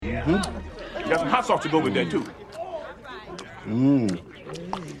You got some hot sauce to go with that, too.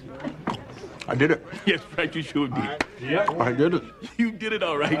 I did it. Yes, right, you sure did. Yeah, I did it. You did it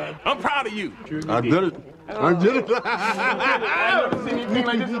all right. I'm proud of you. I did it. I did it. I've never seen anything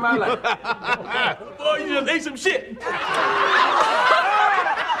like this in my life. Boy, you just ate some shit.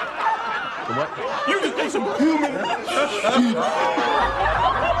 What? You just ate some human shit.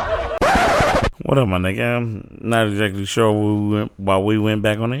 What up, my nigga? I'm not exactly sure why we went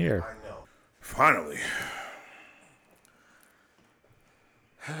back on the air. I know. Finally.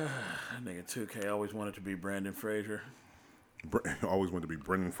 Nigga 2K always wanted to be Brandon Fraser. Always wanted to be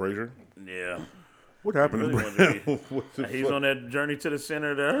Brendan Fraser. Yeah. What happened Really to Brendan? wanted to be. He's on that journey to the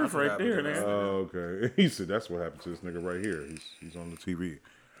center of the earth right there, nigga. Oh, okay. He said that's what happened to this nigga right here. He's on the TV.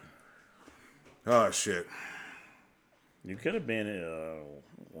 Oh, shit. You could have been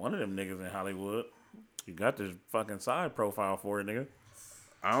one of them niggas in Hollywood. You got this fucking side profile for it, nigga.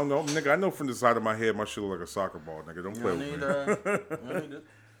 I don't know, nigga. I know from the side of my head my shit look like a soccer ball, nigga. Don't play with me.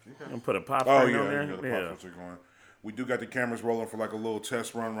 And put a pop Oh, thing yeah. on there. The pop-ups are going. We do got the cameras rolling for like a little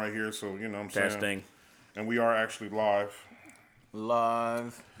test run right here, so you know what I'm saying. Testing. And we are actually live.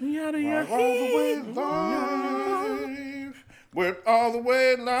 Live. All the way live. We're all the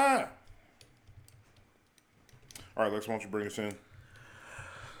way live. All right, Lex, why don't you bring us in?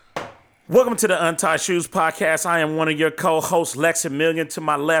 Welcome to the Untied Shoes Podcast. I am one of your co-hosts, Leximillion. To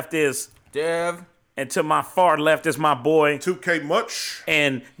my left is Dev. And to my far left is my boy 2K Much.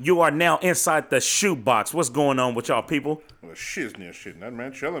 And you are now inside the shoebox. What's going on with y'all people? Well, shit's near shit. That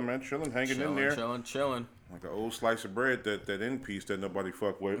man chilling, hanging in there. Chilling. Like an old slice of bread, that end piece that nobody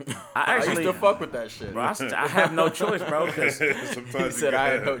fuck with. I used to fuck with that shit. Bro, I have no choice, bro. He said I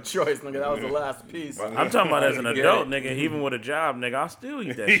had no choice, nigga. That was the last piece. I'm talking about as an adult, nigga. Even with a job, nigga, I still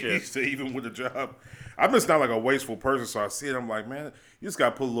eat that He shit. said even with a job. I'm just not like a wasteful person, so I see it. I'm like, man, you just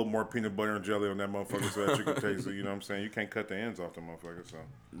gotta put a little more peanut butter and jelly on that motherfucker so that you can taste it. You know what I'm saying? You can't cut the ends off the motherfucker. So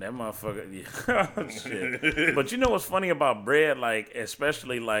That motherfucker, yeah. Shit. But you know what's funny about bread, like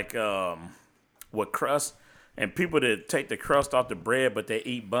especially like with crust and people that take the crust off the bread, but they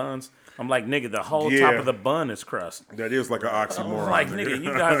eat buns. I'm like, nigga, the whole top of the bun is crust. that is like an oxymoron. Like, nigga,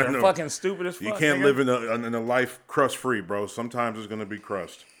 you guys are fucking stupid as fuck. You can't nigga. live in a life crust free, bro. Sometimes it's gonna be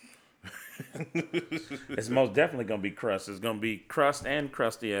crust. It's most definitely gonna be crust. It's gonna be crust and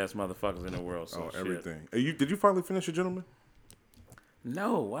crusty ass motherfuckers in the world. So shit. Everything. Hey, did you finally finish it, gentlemen?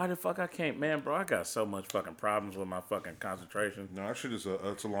 No, why the fuck I can't, man, bro? I got so much fucking problems with my fucking concentration. No, actually, it's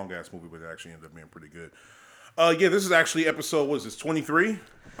a long ass movie, but it actually ended up being pretty good. Yeah, this is actually episode. What is this? 23.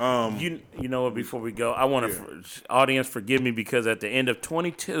 You know what? Before we go, I want to audience forgive me because at the end of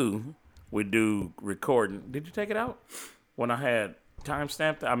 22 we do recording. Did you take it out when I had time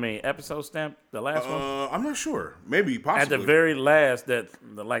stamped? I mean, episode stamped the last one. I'm not sure. Maybe possibly. At the very last, the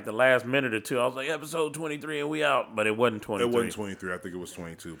last minute or two, I was like episode 23 and we out, but it wasn't 23. It wasn't 23. I think it was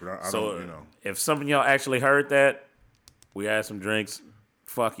 22. But I don't, you know. If some of y'all actually heard that, we had some drinks.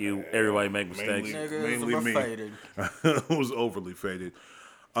 Fuck you. Everybody make mistakes. Mainly me. Faded. It was overly faded.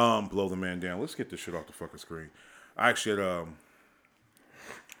 Blow the man down. Let's get this shit off the fucking screen. I actually all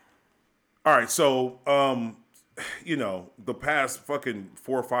right, so you know, the past fucking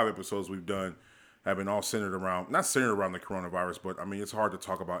 4 or 5 episodes we've done have been all not centered around the coronavirus, but I mean it's hard to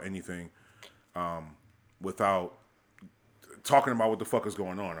talk about anything without talking about what the fuck is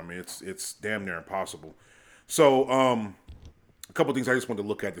going on. I mean it's damn near impossible. So a couple things I just wanted to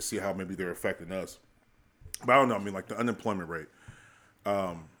look at to see how maybe they're affecting us. But I don't know, I mean like the unemployment rate.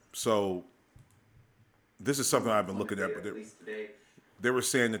 So this is something I've been looking at, but they were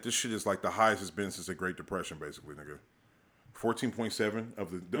saying that this shit is like the highest it's been since the Great Depression, basically, nigga. 14.7 of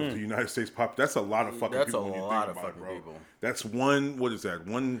the United States pop. That's a lot of fucking people. That's a lot of fucking people. That's one. What is that?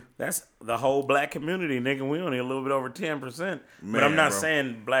 One. That's the whole black community, nigga. We only a little bit over 10%. But I'm not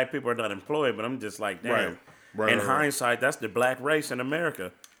saying black people are not employed. But I'm just like, damn. In hindsight, that's the black race in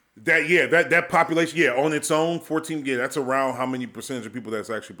America. That population, on its own, 14. Yeah, that's around how many percentage of people that's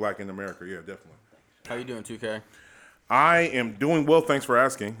actually black in America. Yeah, definitely. How you doing, 2K? I am doing well. Thanks for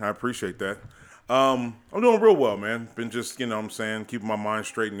asking. I appreciate that. I'm doing real well, man. Been just, you know what I'm saying, keeping my mind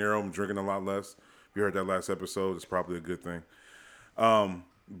straight and narrow. I'm drinking a lot less. If you heard that last episode, it's probably a good thing.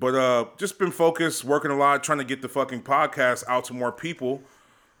 But just been focused, working a lot, trying to get the fucking podcast out to more people.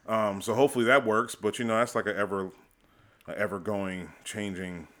 So hopefully that works. But, you know, that's like an ever-going,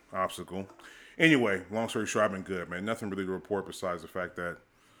 changing obstacle. Anyway, long story short, I've been good, man. Nothing really to report besides the fact that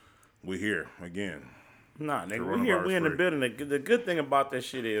we're here again. Nah, nigga, we in the building. The good thing about this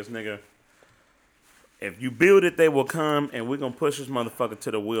shit is, nigga, if you build it, they will come, and we're gonna push this motherfucker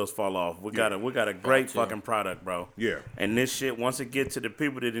till the wheels fall off. We got a great fucking product, bro. Yeah. And this shit, once it gets to the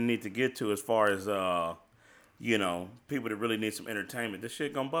people that it need to get to, as far as people that really need some entertainment, this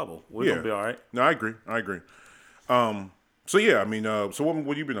shit gonna bubble. We're gonna be all right. No, I agree. So yeah, I mean, so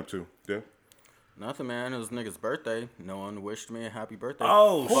what you been up to, Dev? Nothing, man. It was nigga's birthday. No one wished me a happy birthday.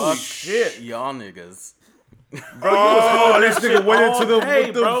 Oh, Fuck shit. y'all niggas. Oh, this nigga went into the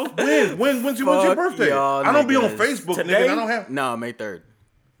day, bro. When's your birthday? y'all I don't be on niggas. Facebook, Today? nigga. I don't have. No, May 3rd.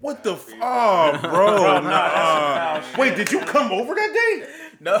 What the? Oh, bro. Wait, did you come over that day?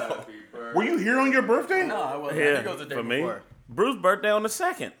 No. Were you here on your birthday? No, I wasn't. I think it was the Yeah, day for me. before. Bruce's birthday on the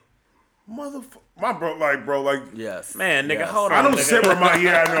 2nd. Motherfucker, my bro, Yes. Man, nigga, Yes. hold on. I don't nigga. sit with my.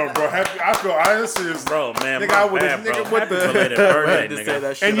 Yeah, I know, bro. I feel honestly, is Bro, man, Nigga, my I would've- bad, bro. nigga, what Happy the- belated I birthday, had to say nigga.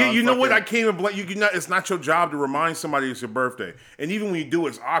 that shit And on you know what? I fucking- can't even blame you. It's not your job to remind somebody it's your birthday. And even when you do,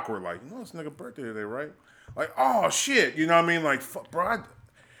 it's awkward. Like, it's nigga birthday today, right? Like, oh shit, you know what I mean? Like, fuck, bro.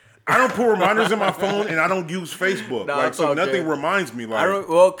 I don't put reminders in my phone, and I don't use Facebook. Nah, like, it's so all nothing good. reminds me. Like, I don't.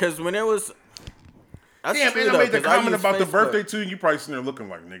 Well, because when it was. That's damn, true, man, I though, made the 'cause I comment use about the Facebook. birthday too, and you probably sitting there looking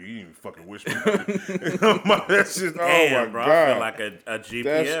like, nigga, you didn't fucking wish me. That's just, oh Damn, my bro. god, I feel like a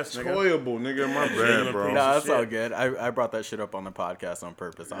GPS, that's nigga. toyable, nigga. My bad, genuine bro. piece No, of that's all shit. good. I brought that shit up on the podcast on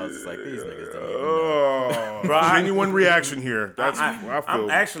purpose. I was just like, these niggas didn't even know. Oh, Bro, I- genuine reaction here. That's I feel.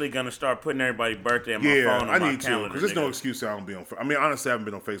 I'm actually gonna start putting everybody's birthday on my Yeah, phone. I On my need to calendar, because there's no nigga. excuse I don't be on. I mean, honestly, I haven't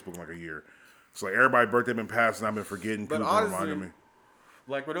been on Facebook in like a year. It's like everybody's birthday been passed and I've been forgetting. But People honestly, reminding me.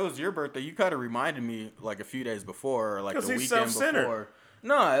 Like when it was your birthday, you kind of reminded me like a few days before, or like the 'Cause he's weekend self-centered. before.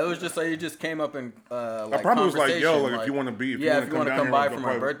 No, it was just like it just came up in like probably was like, yo, conversation, like, if you wanna be- if you yeah, wanna if you come want to down come here, by we'll for my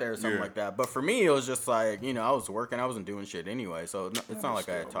probably- birthday or something yeah. like that. But for me, it was just like I was working, I wasn't doing shit anyway, so it's not like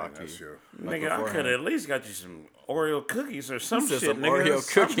I had talked to you. That's your- like, Nigga, I beforehand. could have at least got you some Oreo cookies or some said shit, some nigga. Oreo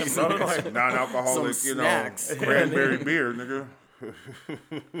Something, cookies, bro. nigga. Like, Non-alcoholic, Some snacks. cranberry beer, nigga.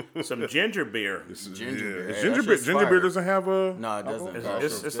 some ginger beer. Ginger beer. Is Hey, ginger that beer. shit's Ginger beer fire. doesn't have a. No, it doesn't. It's, That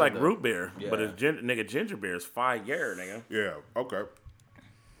it's, shit's it's good, like though. root beer, but Yeah. it's nigga ginger beer is fire, nigga. Yeah. Okay.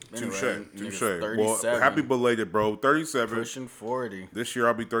 Anyway, Touche. nigga's Touche. Well, 37, happy belated, bro. 37. pushing 40, This year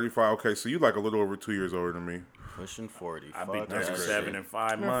I'll be 35. Okay, so you like a little over 2 years older than me. pushing 40. I'll Fuck be that 37 shit. in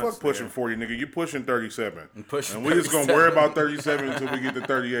 5 Man, months. fuck pushing nigga. 40, nigga. You pushing 37. pushing And we just gonna worry 37. about 37 until we get to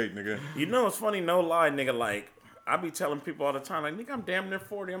 38, nigga. You know what's funny? No lie, nigga. Like I be telling people all the time, like nigga, I'm damn near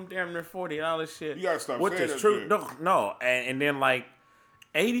 40. I'm damn near 40. And all this shit. You gotta stop Which saying is that true. shit. No. And then like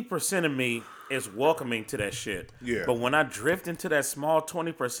 80% of me is welcoming to that shit. Yeah. But when I drift into that small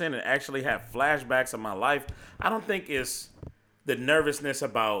 20% and actually have flashbacks of my life, I don't think it's the nervousness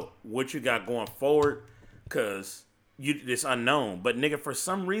about what you got going forward, cause it's unknown. But nigga, for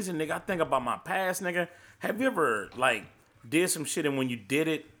some reason, nigga, I think about my past, nigga. Have you ever like did some shit and when you did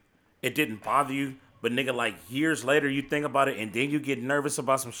it, it didn't bother you? But nigga, like years later, you think about it and then you get nervous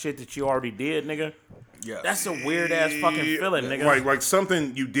about some shit that you already did, nigga. Yeah. That's a weird ass fucking feeling, nigga. Like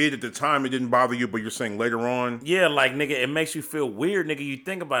something you did at the time, it didn't bother you, but you're saying later on, Yeah, like nigga, it makes you feel weird, nigga. You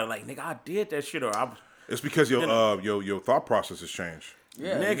think about it, like nigga, I did that shit, or I, it's because your thought process has changed.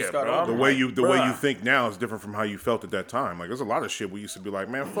 Yeah, nigga, you just got bro. older. The way you Bruh. think now is different from how you felt at that time. Like there's a lot of shit we used to be like,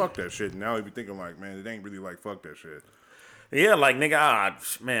 man, fuck that shit. And now you be thinking like, man, it ain't really like fuck that shit. yeah, like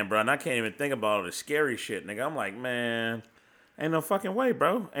nigga, man, bro, and I can't even think about all the scary shit, nigga. I'm like, man, ain't no fucking way,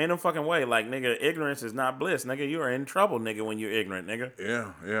 bro. Ain't no fucking way. Like nigga, ignorance is not bliss, nigga. You are in trouble, nigga, when you're ignorant, nigga.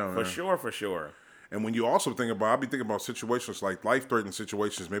 Yeah, man. For sure. And when you also think about, I'll be thinking about situations like life-threatening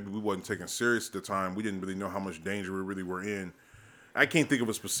situations. Maybe we wasn't taking serious at the time. We didn't really know how much danger we really were in. I can't think of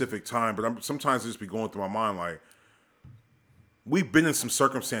a specific time, but sometimes I just be going through my mind like, we've been in some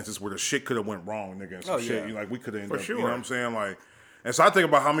circumstances where the shit could have went wrong, nigga. And some Oh, shit, yeah. you know, like we could have ended For up, you know sure. what I'm saying? Like, and so I think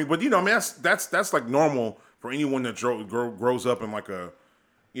about how many, but you know, I mean, that's like normal for anyone that grows up in like a,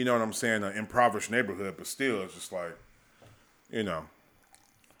 you know what I'm saying, an impoverished neighborhood. But still, it's just like, you know.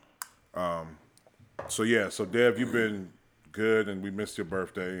 So yeah, so Dev, you've been good, and we missed your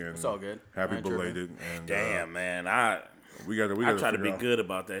birthday, and It's all good. Happy I ain't tripping. belated. And, Damn, man, I we got to try to be figure out- good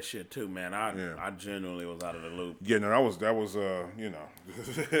about that shit too, man. Yeah. I genuinely was out of the loop. Yeah, no, that was you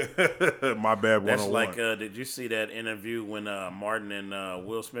know, my bad. That's 101. like, did you see that interview when Martin and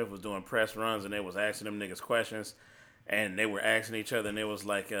Will Smith was doing press runs and they was asking them niggas questions, and they were asking each other, and it was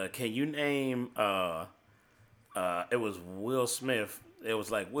like, can you name? It was Will Smith. It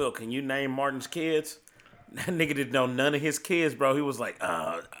was like, Will, can you name Martin's kids? That nigga didn't know none of his kids, bro. He was like,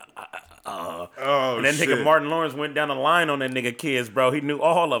 And that nigga shit. Martin Lawrence went down the line on that nigga kids, bro. He knew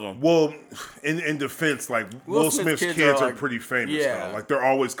all of them. Well, in defense, like Will Smith's kids are like- pretty famous, yeah. though. Like they're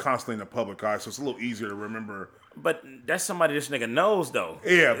always constantly in the public eye, so it's a little easier to remember. But that's somebody this nigga knows, though.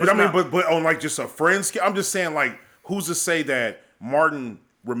 Yeah, but It's I mean, not- but on like just a friend's, I'm just saying, like, who's to say that Martin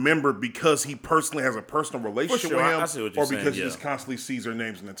remembered because he personally has a personal relationship sure, with him, I see what you're or because saying, he yeah. just constantly sees their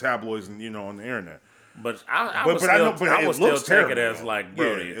names in the tabloids and on the internet. But I But would I still, know, but I it would still looks take terrible. it as though. like, yeah,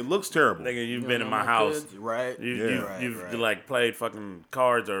 Brody, it looks terrible. nigga, you've You been know in my my house. kids, right? You've right. like played fucking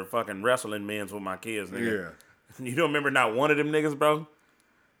cards or fucking wrestling men's with my kids, nigga. Yeah, You don't remember not one of them niggas, bro?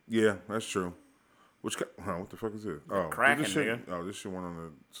 yeah, that's true. What the fuck is it? Oh, Kraken, this shit, nigga. Oh, this shit went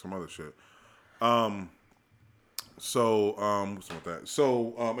on some other shit. So, what's up with that?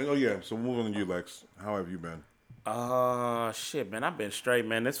 So, so moving on to you, Lex. How have you been? Shit, man, I've been straight,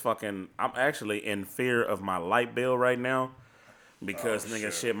 man. I'm actually in fear of my light bill right now because,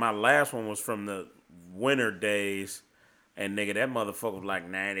 nigga, shit, my last one was from the winter days, and, nigga, that motherfucker was like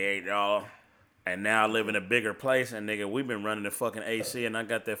 $98. And now I live in a bigger place, and, nigga, we've been running the fucking AC, and I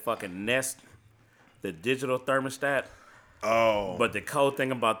got that fucking Nest, the digital thermostat. Oh, But the cool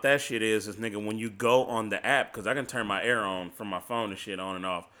thing about that shit is nigga, when you go on the app, because I can turn my air on from my phone and shit on and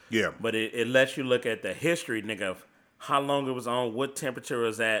off. Yeah. But it lets you look at the history, nigga, of how long it was on, what temperature it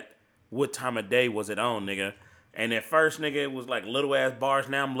was at, what time of day was it on, nigga. And at first, nigga, it was like little ass bars.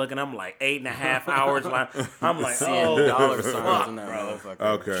 Now I'm like 8.5 hours. Like, I'm like, oh, Dollar signs fuck, in that bro. motherfucker.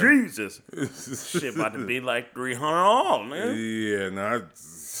 okay. Jesus. Shit about to be like $300 all, man. Yeah, no,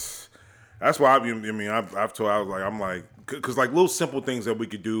 that's why I've told, I'm like, because like little simple things that we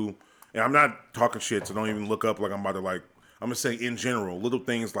could do, and I'm not talking shit, so don't even look up like I'm about to like, I'm gonna say in general, little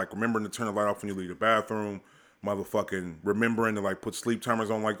things like remembering to turn the light off when you leave the bathroom, motherfucking remembering to like put sleep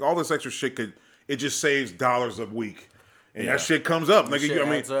timers on, like all this extra shit it just saves dollars a week, and that shit comes up, nigga. shit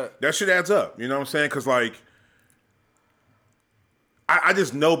adds up. That shit adds up. You know what I'm saying? Because like. I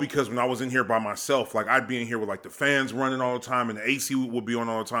just know because when I was in here by myself, like I'd be in here with like the fans running all the time and the AC would be on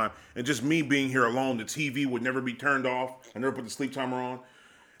all the time. And just me being here alone, the TV would never be turned off. I never put the sleep timer on.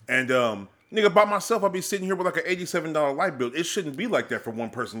 And nigga, by myself, I'd be sitting here with like an $87 light bill. It shouldn't be like that for one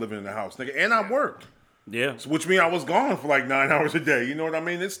person living in the house, nigga. And I work. Yeah. Which means I was gone for like 9 hours a day. You know what I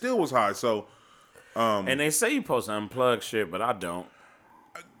mean? It still was high. So And they say you're supposed to unplug shit, but I don't.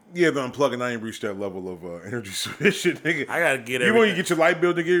 yeah, the unplugging, I ain't reached that level of energy sufficient, nigga. I gotta get You when you everything. get your light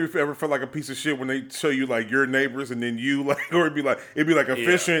bill, nigga, you ever felt like a piece of shit when they show you like your neighbors and then you like, or it'd be like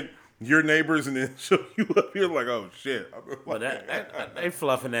efficient your neighbors and then show you up here like, oh shit. But they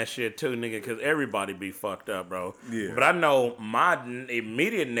fluffing that shit too, nigga, because everybody be fucked up, bro. Yeah. But I know my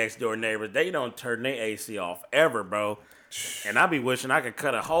immediate next door neighbors, they don't turn their AC off ever, bro. And I be wishing I could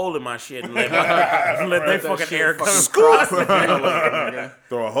cut a hole in my shit and let they fucking air come across.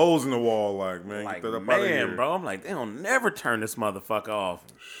 Throw a hose in the wall, like man, Like, get that up out of here. man, bro, I'm like, they don't never turn this motherfucker off.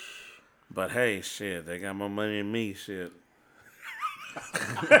 But hey, shit, they got more money than me, shit. He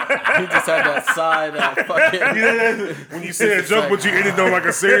just had that sigh, that fucking. When you say a joke, but you ended on like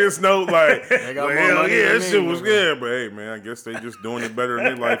a serious note, like, They got well, more hell money yeah, than that me, shit was nigga. good. But hey, man, I guess they just doing it better in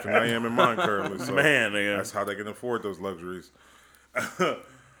their life than I am in mine currently. So Man, nigga. that's how they can afford those luxuries.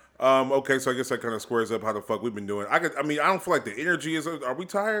 Okay, so I guess that kind of squares up how the fuck we've been doing. I don't feel like the energy is. Are we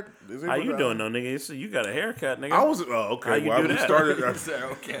tired? Is How you everybody- doing, though, nigga? You got a haircut, nigga. I was okay. How you well, do we that? started.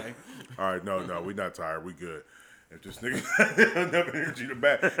 Okay. All right, no, we not tired. We good. If this nigga had enough energy to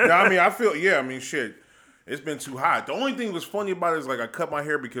back. No, I mean, I feel, shit. It's been too hot. The only thing that was funny about it is like I cut my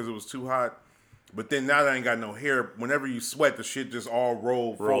hair because it was too hot. But then now that I ain't got no hair, whenever you sweat, the shit just all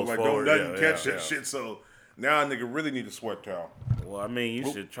rolls Rolls like forward, don't nothing yeah, catch yeah, that yeah. shit. So now a nigga really need a sweat towel. Well, I mean, you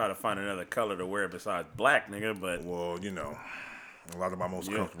should try to find another color to wear besides black, nigga, but Well, a lot of my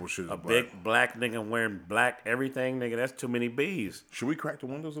most comfortable shit is a black. big black nigga wearing black everything, nigga, that's too many bees. Should we crack the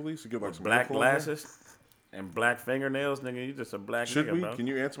windows at least to get like some Black airflow in there? glasses and black fingernails, nigga, you just a black Should nigga, we? bro. Can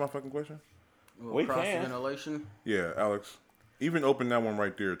you answer my fucking question? We Cross can. ventilation. Yeah, Alex. Even open that one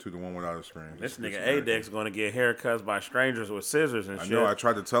right there to the one without a screen. This It's nigga very Adex gonna get haircuts by strangers with scissors and I shit. know. I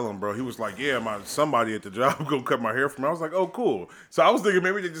tried to tell him, bro. He was like, "Yeah, somebody at the job gonna cut my hair for me." I was like, "Oh, cool." So I was thinking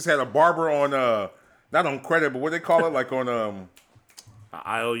maybe they just had a barber on, not on credit, but what they call it, like on A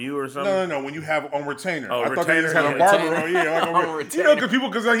IOU or something. no. When you have on retainer, Oh, I thought they just had retainer, a yeah. barber on, yeah, like On on retainer.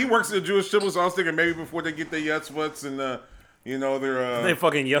 because he works at a Jewish temple, so I was thinking maybe before they get their yutzvuts and their They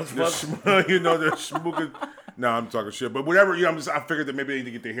fucking yuck fucks. their shmooka. No, I'm talking shit. But whatever, I figured that maybe they need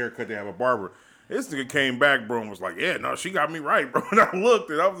to get their hair cut. They have a barber. This nigga came back, bro, and was like, "Yeah, no, she got me right, bro." And I looked,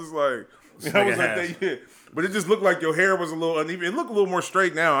 and I was just like, nigga has. yeah. But it just looked like your hair was a little uneven. It looked a little more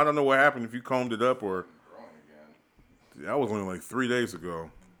straight now. I don't know what happened if you combed it up or. That was only like 3 days ago.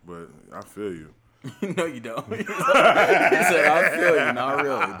 but I feel you. No, you don't. He said, I feel you. Not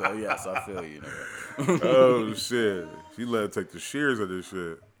really, though. Yes, I feel you. Nigga. Oh shit! She let her take the shears of this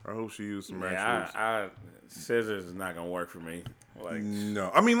shit. I hope she used some actual. Scissors is not gonna work for me. Like, No,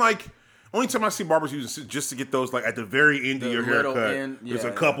 I mean like. Only time I see barbers using just to get those like at the very end of your haircut, there's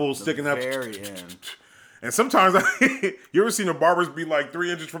a couple sticking up. Very end. And sometimes you ever seen the barbers be like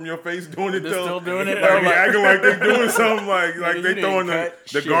 3 inches from your face doing it They're though? still doing it, like, though, like- acting like they're doing something like you they didn't throwing the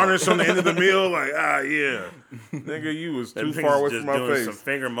cut garnish on the end of the meal. Like yeah, nigga, you was too far away just from my doing face. some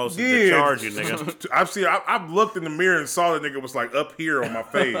finger motions to charge you, nigga. I've looked in the mirror and saw the nigga was like up here on my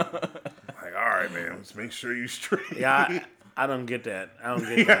face. Like, all right, man, let's make sure you straight. Yeah, I don't get that. I don't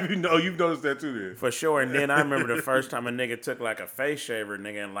get that. Yeah, you've noticed that too, then. For sure. And then I remember the first time a nigga took like a face shaver,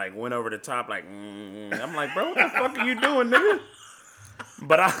 nigga, and like went over the top, like, I'm like, bro, what the fuck are you doing, nigga?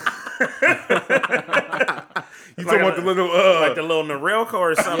 But You talking about the little like the little Norelco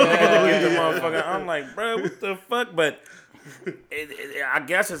or something, nigga, to get the motherfucker. I'm like, bro, what the fuck? But I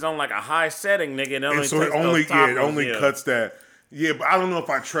guess it's on like a high setting, nigga. And and so it only cuts that. Yeah, but I don't know if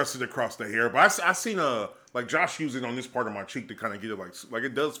I trust it across the hair. But I seen like Josh use it on this part of my cheek to kind of get it like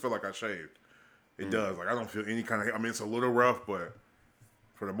it does feel like I shaved. It does. Like I don't feel any kind of. I mean, it's a little rough, but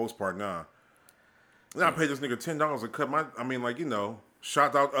for the most part, nah. And I paid this nigga $10 to cut my. I mean, like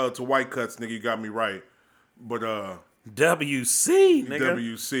shout out to White Cuts, nigga. You got me right. But WC, nigga.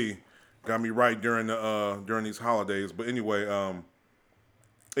 WC got me right during these holidays. But anyway,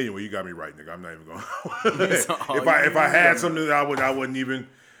 you got me right, nigga. I'm not even going. If I had something that I wouldn't even.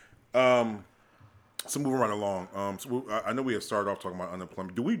 So moving right along. I know we had started off talking about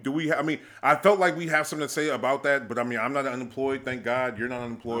unemployment. Do we? I mean, I felt like we have something to say about that, but I mean, I'm not unemployed. Thank God, you're not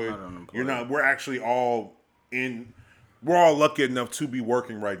unemployed. I'm not unemployed. You're not. We're actually all in. We're all lucky enough to be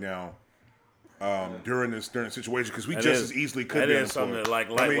working right now. During the situation, because we as easily could be is something unemployed.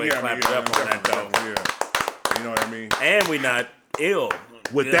 to like lightweight clap it up on that though. Yeah, you know what I mean. And we not ill.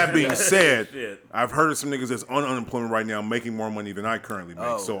 With that being said, Shit. I've heard of some niggas that's on unemployment right now making more money than I currently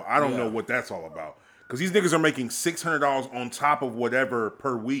make. So I don't know what that's all about. Because these niggas are making $600 on top of whatever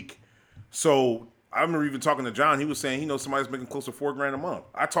per week. So I remember even talking to John. He was saying he knows somebody's making close to $4,000 a month.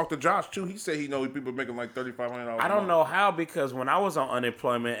 I talked to Josh too. He said he knows people making like $3,500. I don't know how, because when I was on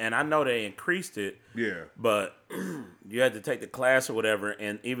unemployment, and I know they increased it. Yeah. But you had to take the class or whatever,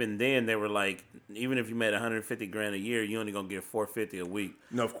 and even then they were like, even if you made $150,000 a year, you only gonna get $450 a week.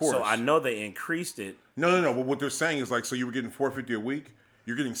 No, of course. So I know they increased it. No. But what they're saying is like, so you were getting $450 a week.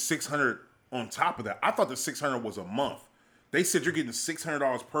 You're getting $600 on top of that. I thought the $600 was a month. They said you're getting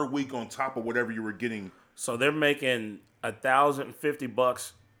 $600 per week on top of whatever you were getting. So they're making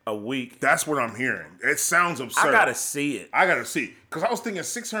 $1,050 a week. That's what I'm hearing. It sounds absurd. I gotta see it. Because I was thinking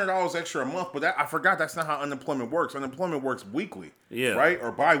 $600 extra a month, but I forgot that's not how unemployment works. Unemployment works weekly. Yeah. Right?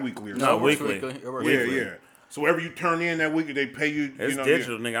 Or bi-weekly or No, something. weekly. It works Yeah, weekly. yeah. So whatever you turn in that week, they pay you. It's you know,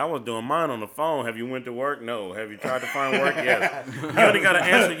 digital, nigga. I was doing mine on the phone. Have you went to work? No. Have you tried to find work? Yes. You only got to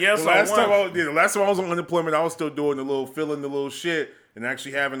answer yes The or last one. time I was on unemployment, I was still doing filling the little shit and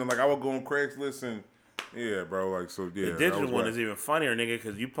actually having them. Like I would go on Craigslist and yeah, bro. Like so, yeah. The digital one is even funnier, nigga,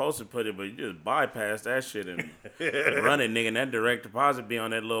 because you supposed to put it, but you just bypass that shit and run it, nigga. And that direct deposit be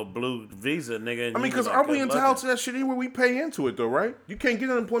on that little blue Visa, nigga. I mean, because aren't we entitled to that shit anyway? We pay into it though, right? You can't get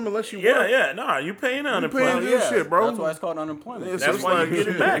unemployment unless you work. Yeah. Nah, you paying unemployment. Good shit, bro. That's why it's called unemployment. Yeah, so That's it's why like, you get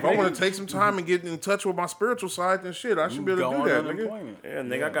it back, If I nigga. want to take some time and get in touch with my spiritual side and shit, I should be able to do that, nigga. Yeah,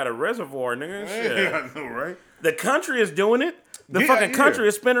 nigga, I got a reservoir, nigga. Shit. Yeah, I know, right? The country is doing it. The Yeah, fucking yeah. country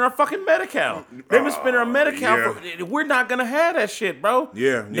is spending our fucking Medi-Cal. They've been spending our Medi-Cal for. We're not gonna have that shit, bro.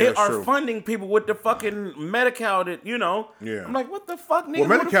 Yeah, they that's are true. funding people with the fucking Medi-Cal that Yeah. I'm like, what the fuck, nigga? Well, Who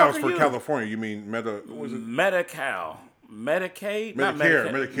the Medi-Cal fuck is are for you? California. You mean What was it? Medi-Cal, Medicaid, not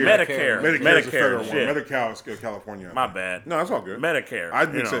Medicare. Medicare. Medicare is a federal shit. one. Medi-Cal is California. My bad. No, it's all good. Medicare. I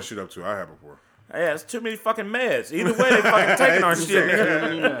mix that shit up too. I have before. Yeah, it's too many fucking meds. Either way, they fucking taking our shit,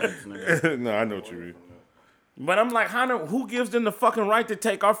 nigga. No, I know what you mean. But I'm like, who gives them the fucking right to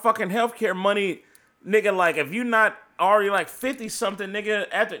take our fucking healthcare money, nigga? Like, if you not already like 50 something,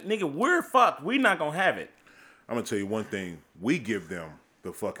 nigga, we're fucked. We not gonna have it. I'm gonna tell you one thing. We give them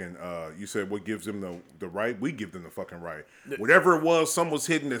the fucking. You said what gives them the right? We give them the fucking right. Whatever it was, some was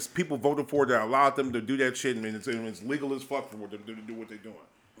hidden that people voted for that allowed them to do that shit, and it's legal as fuck for them to do what they're doing.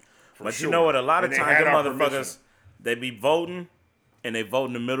 But you know what? A lot of And they times, had them our motherfuckers, permission. they be voting, and they vote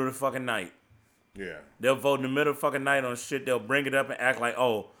in the middle of the fucking night. Yeah. They'll vote in the middle of the fucking night on shit. They'll bring it up and act like,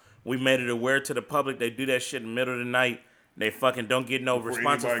 oh, we made it aware to the public. They do that shit in the middle of the night. They fucking don't get no Before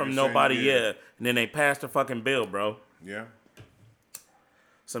responses anybody from can say nobody. anything. Yeah. And then they pass the fucking bill, bro. Yeah.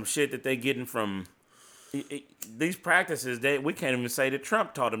 Some shit that they getting from These practices, we can't even say that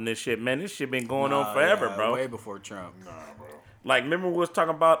Trump taught them this shit, man. This shit been going on forever, bro. Way before Trump. Nah, bro. Like, remember we was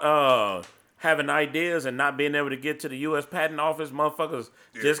talking about having ideas and not being able to get to the U.S. Patent Office, motherfuckers.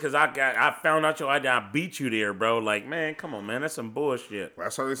 Yeah. Just because I found out your idea, I beat you there, bro. Like, man, come on, man, that's some bullshit.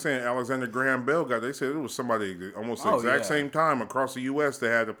 That's how they saying Alexander Graham Bell got. They said it was somebody almost the exact same time across the U.S. that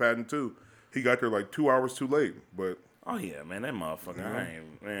had the patent too. He got there like 2 hours too late, but. Oh yeah, man, that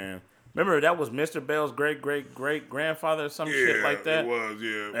motherfucker, man. Remember that was Mr. Bell's great grandfather or some shit like that. It was,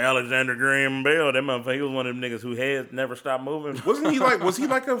 yeah. Alexander Graham Bell, that motherfucker, he was one of them niggas whose head never stopped moving. Wasn't he like? Was he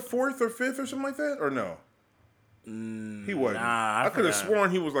like a fourth or fifth or something like that, or no? He wasn't. Nah, I could have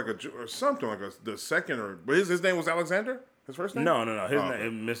sworn he was like or something like the second or. But his name was Alexander. His first name? No. His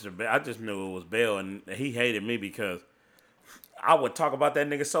name Mr. Bell. I just knew it was Bell, and he hated me because I would talk about that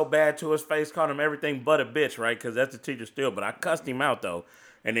nigga so bad to his face, called him everything but a bitch, right? Because that's the teacher still. But I cussed him out though.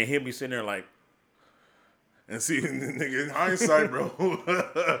 And then he'll be sitting there like, and see, nigga, in hindsight, bro.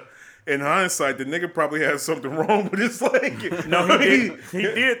 In hindsight, the nigga probably had something wrong with his leg. No, he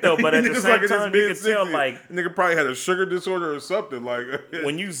did though. But at the same time, you could tell like, nigga probably had a sugar disorder or something. Like,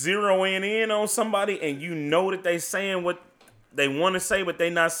 when you zeroing in on somebody and you know that they saying what they want to say, but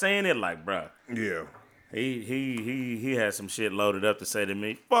they not saying it, like, bro. Yeah. He had some shit loaded up to say to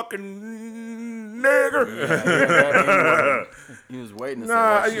me, fucking nigger. Yeah, he was waiting to say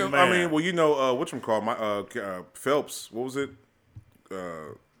that shit. I mean, well, you know, whatchamacallit, Phelps, what was it?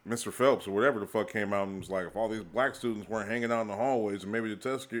 Mr. Phelps or whatever the fuck came out and was like, if all these black students weren't hanging out in the hallways and maybe the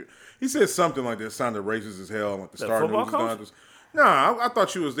test, he said something like that, sounded racist as hell, like the Star News is not just. Nah, I thought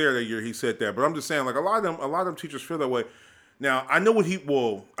she was there that year. He said that, but I'm just saying, like a lot of them teachers feel that way. Now, I know I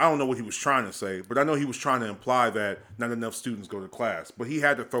don't know what he was trying to say, but I know he was trying to imply that not enough students go to class. But he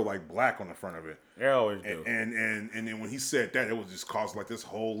had to throw like black on the front of it. They always do. And then when he said that, it was just caused like this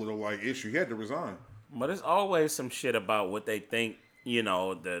whole little like issue. He had to resign. But it's always some shit about what they think, you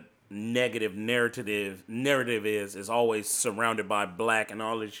know, the negative narrative is always surrounded by black and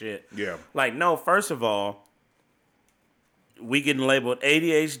all this shit. Yeah. Like, no, first of all, we getting labeled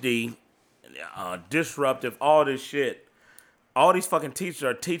ADHD, disruptive, all this shit. All these fucking teachers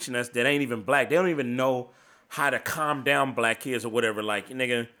are teaching us that ain't even black. They don't even know how to calm down black kids or whatever. Like,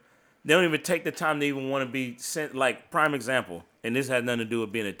 nigga, they don't even take the time to even want to be sent. Like, prime example, and this has nothing to do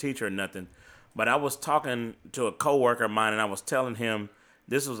with being a teacher or nothing, but I was talking to a coworker of mine, and I was telling him,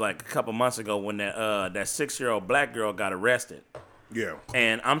 this was like a couple months ago when that 6-year-old black girl got arrested. Yeah.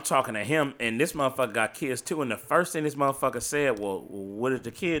 And I'm talking to him, and this motherfucker got kids too, and the first thing this motherfucker said, well, what did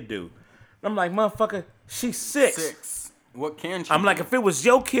the kid do? And I'm like, motherfucker, she's 6. What can she I'm do? like, if it was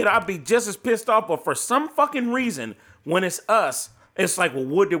your kid, I'd be just as pissed off. But for some fucking reason, when it's us, it's like, well,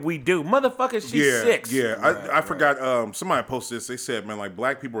 what did we do? Motherfucker, she's 6. Yeah, I forgot. Somebody posted this. They said, man, like,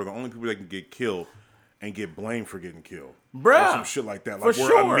 black people are the only people that can get killed and get blamed for getting killed. Bruh. Or some shit like that. Like,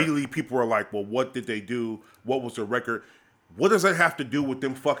 immediately people are like, well, what did they do? What was the record? What does that have to do with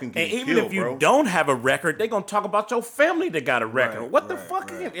them fucking getting killed, bro? And even if you don't have a record, they going to talk about your family that got a record. What the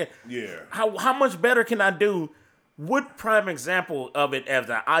fuck? Yeah. How much better can I do? What prime example of it as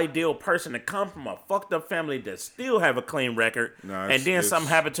an ideal person to come from a fucked up family that still have a clean record, and then something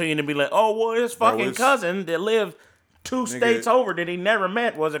happened to you and to be like, oh, well, his fucking cousin that lived 2 states over that he never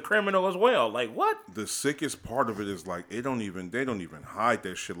met was a criminal as well. Like, what? The sickest part of it is like they don't even hide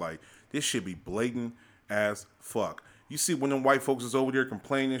that shit. Like, this should be blatant as fuck. You see when them white folks is over there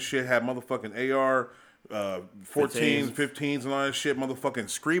complaining shit, have motherfucking AR 14s, 15s and all that shit, motherfucking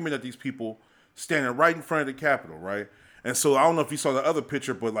screaming at these people standing right in front of the Capitol, right? And so I don't know if you saw the other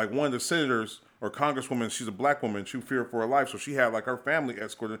picture, but like one of the senators or congresswoman, she's a black woman, she feared for her life, so she had like her family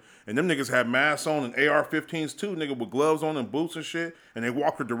escorted, and them niggas had masks on and AR-15s too, nigga, with gloves on and boots and shit, and they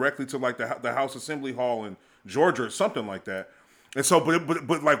walked her directly to like the House Assembly Hall in Georgia or something like that. And so,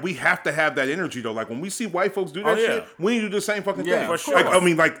 but like we have to have that energy though. Like when we see white folks do that shit, we need to do the same fucking thing. For sure. Like, I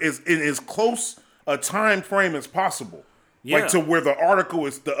mean, like in as close a time frame as possible. Yeah. Like to where the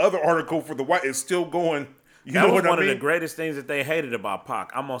other article for the white is still going. You know what I mean? That was one of the greatest things that they hated about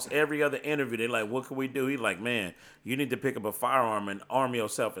Pac. Almost every other interview, they like, what can we do? He's like, man, you need to pick up a firearm and arm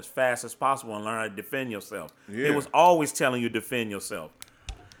yourself as fast as possible and learn how to defend yourself. Yeah. It was always telling you to defend yourself.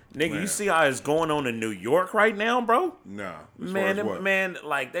 Nigga, you see how it's going on in New York right now, bro? Nah. Man,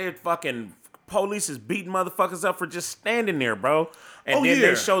 like they fucking police is beating motherfuckers up for just standing there, bro. And then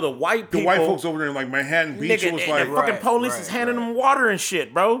they show the white people. The white folks over there in like Manhattan Beach. It was like the fucking police is handing them water and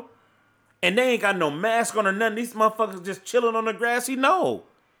shit, bro. And they ain't got no mask on or nothing. These motherfuckers just chilling on the grassy knoll.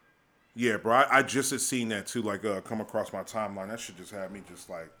 Yeah, bro. I just had seen that too. Like, come across my timeline. That shit just had me just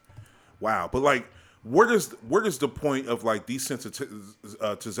like, wow. But like, where does the point of like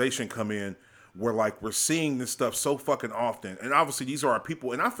desensitization come in where like we're seeing this stuff so fucking often. And obviously these are our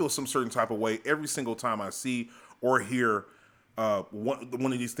people, and I feel some certain type of way every single time I see or hear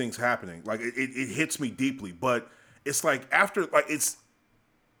one of these things happening. Like it hits me deeply. But it's like after like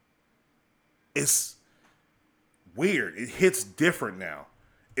it's weird. It hits different now.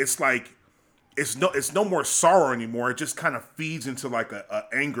 It's like it's no more sorrow anymore. It just kind of feeds into like a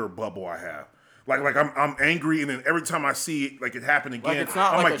anger bubble I have. Like I'm angry, and then every time I see it, like it happen again, Like it's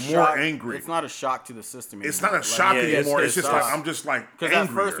not I'm like like a more shock. angry. It's not a shock to the system anymore. It's not a shock anymore. It's just like I'm just like because at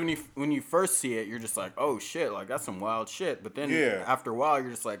angrier. first when you first see it, you're just like, oh shit, like that's some wild shit. But then after a while,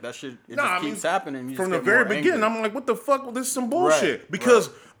 you're just like that shit. It keeps happening. You From just the get very more beginning, angry. I'm like, what the fuck? Well, this is some bullshit. Because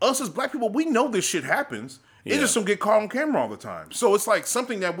us as black people, we know this shit happens. It just don't get caught on camera all the time. So it's like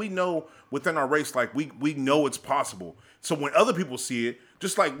something that we know within our race, like we know it's possible. So when other people see it,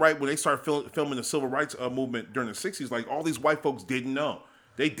 just like when they started filming the civil rights movement during the 60s, like all these white folks didn't know.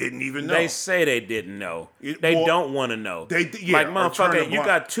 They didn't even know. They say they didn't know. They don't want to know. Like, motherfucker, you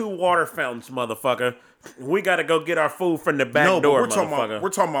got 2 water fountains, motherfucker. We got to go get our food from the back door, motherfucker.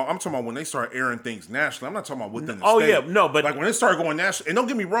 I'm talking about when they start airing things nationally. I'm not talking about within the Oh, state. yeah, no, but... Like, when it started going national, and don't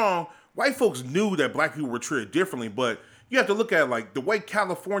get me wrong, white folks knew that black people were treated differently, but you have to look at, like, the way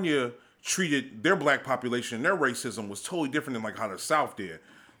California treated their black population and their racism was totally different than, like, how the South did.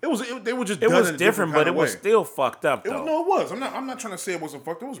 They were just done in a different but kind it of was way. still fucked up, though. No, it was. I'm not trying to say it wasn't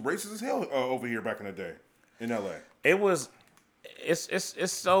fucked. It was racist as hell over here back in the day in L.A. It was...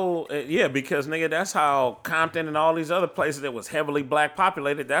 It's so because nigga, that's how Compton and all these other places that was heavily black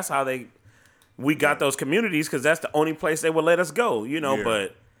populated. That's how we got those communities, because that's the only place they would let us go, you know.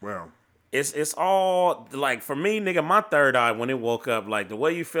 But it's all like, for me, nigga, my third eye when it woke up, like the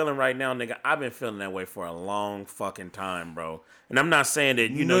way you feeling right now, nigga, I've been feeling that way for a long fucking time, bro. And I'm not saying that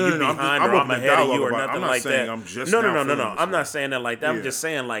you're behind or I'm ahead of you or nothing like that. No. I'm not saying that like that. I'm just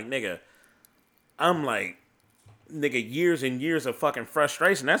saying like, nigga, I'm like, nigga, years and years of fucking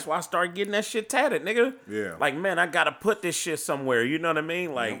frustration. That's why I started getting that shit tatted, nigga. Yeah. Like, man, I gotta put this shit somewhere. You know what I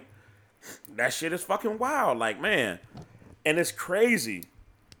mean? Like, that shit is fucking wild. Like, man. And it's crazy.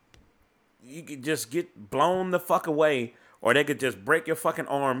 You could just get blown the fuck away, or they could just break your fucking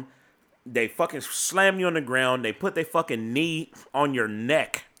arm. They fucking slam you on the ground. They put their fucking knee on your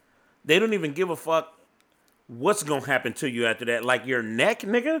neck. They don't even give a fuck what's gonna happen to you after that. Like, your neck,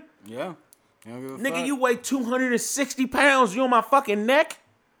 nigga? Yeah. Nigga, you weigh 260 pounds. You on my fucking neck?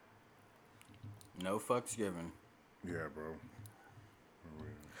 No fucks given. Yeah, bro.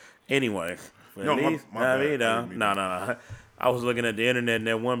 Anyway. No, my bad. No. I was looking at the internet and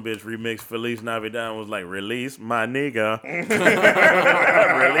that one bitch remixed Feliz Navidad and was like, release my nigga. Release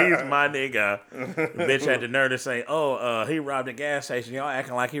my nigga. The bitch had the nerve to say, he robbed a gas station. Y'all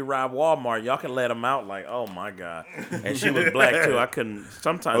acting like he robbed Walmart. Y'all can let him out. Like, oh my God. And she was black too. I couldn't.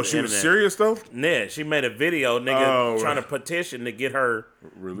 Sometimes. Oh, she was serious though? Yeah, she made a video, nigga, trying to petition to get her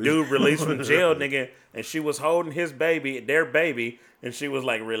dude released from jail, nigga. And she was holding their baby, and she was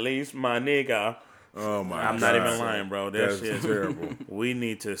like, release my nigga. Oh my! I'm not even lying, bro. That's terrible. We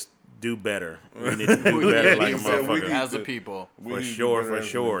need to do better. We need to do better, like a motherfucker. As a people, for sure.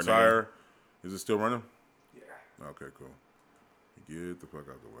 Is it still running? Yeah. Okay, cool. Get the fuck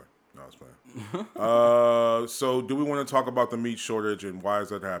out of the way. No, it's fine. So do we want to talk about the meat shortage and why is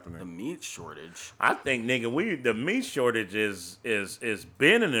that happening? The meat shortage. I think, nigga, the meat shortage is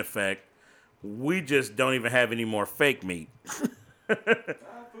been in effect. We just don't even have any more fake meat. Food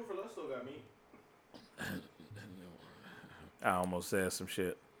for Less still got meat. I almost said some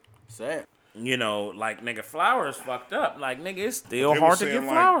shit. Say it. You know, like, nigga, flour is fucked up. Like, nigga, it's still hard to get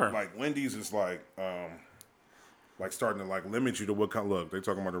flour. Like Wendy's is like starting to like limit you to what kind. Look, they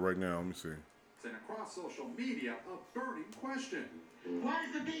talking about it right now. Let me see. And across social media, a burning question. Why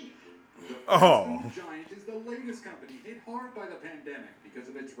is the beef? The fast food giant is the latest company hit hard by the pandemic because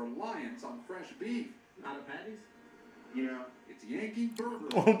of its reliance on fresh beef. Not a patties? Yeah, it's Yankee Burger.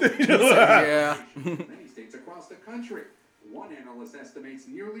 Yeah. Many states across the country. One analyst estimates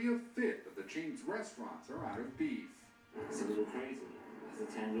nearly a fifth of the chain's restaurants are out of beef. It's a little crazy.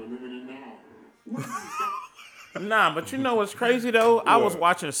 That's the time we're living in now. Nah, but you know what's crazy, though? I was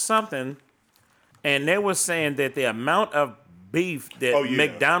watching something, and they were saying that the amount of beef that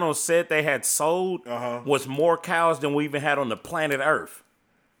McDonald's said they had sold was more cows than we even had on the planet Earth.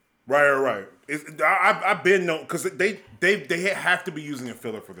 Right. I've been known because they have to be using a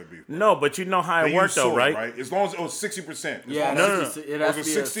filler for their beef. Bro. No, but you know how it worked, though, right? As long as it was 60%. Yeah, no. It has to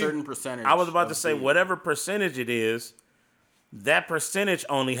be a certain percentage. I was about to say, whatever percentage it is, that percentage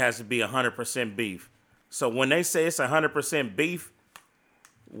only has to be 100% beef. So when they say it's 100% beef,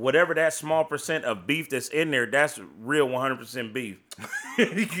 whatever that small percent of beef that's in there, that's real 100% beef.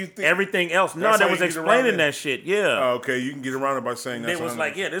 Everything else, no, that was explaining that shit. Yeah. Oh, okay, you can get around it by saying that. It was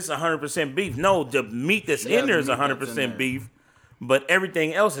like, yeah, this is 100% beef. No, the meat that's in there is 100% beef, but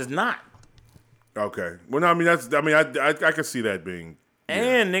everything else is not. Okay. Well, no, I mean I can see that being.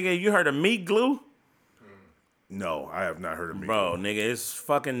 And nigga, you heard of meat glue? No, I have not heard of meat glue. Bro, nigga, it's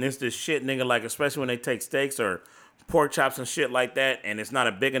fucking this shit, nigga. Like especially when they take steaks or pork chops and shit like that, and it's not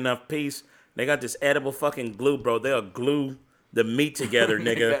a big enough piece. They got this edible fucking glue, bro. They'll glue the meat together,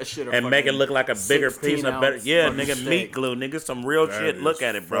 nigga, and make it look like a bigger piece of better. Yeah, nigga, steak. Meat glue, nigga, some real that shit. Look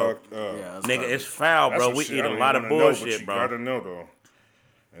at it, bro. Yeah, nigga, it's foul, bro. We eat a lot of bullshit, bro. I don't know though.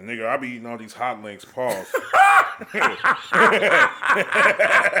 And nigga, I be eating all these hot links. Pause.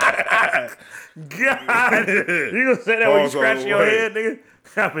 God, you gonna say that when you scratch your head, nigga?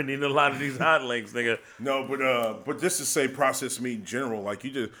 I've been eating a lot of these hot links, nigga. No, but just to say processed meat in general, like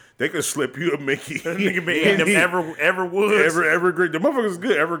they could slip you a Mickey. Nigga been eating them Everwoods. Evergreen. The motherfuckers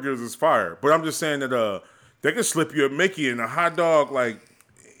good. Evergoods is fire. But I'm just saying that they could slip you a Mickey and a hot dog, like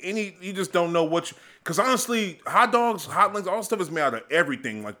you just don't know what you. Because honestly, hot dogs, hot links, all that stuff is made out of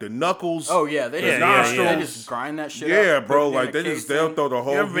everything. Like the knuckles. Oh, yeah. They just grind that shit up. Yeah, bro. Like they'll throw the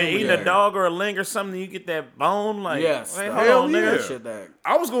whole. You ever been eating a dog or a ling or something, you get that bone? Like, yes. Hey, hold on, nigga. Shit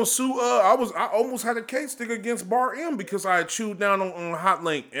I was going to sue, I almost had a case stick against Bar M because I had chewed down on a hot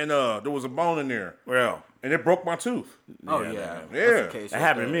link and there was a bone in there. Well. And it broke my tooth. Oh, yeah. That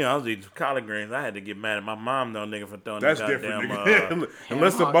happened to me. I was eating collard greens. I had to get mad at my mom, though, nigga, for throwing that goddamn...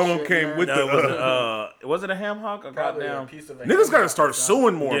 Unless the bone came with the... Was it a ham hock or goddamn... Niggas got to start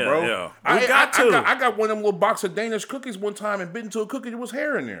suing more, bro. Yeah. I got one of them little box of Danish cookies one time and bit into a cookie. There was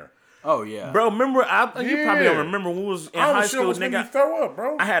hair in there. Oh, yeah. Bro, remember, you probably don't remember when we was in high school, nigga. Throw up,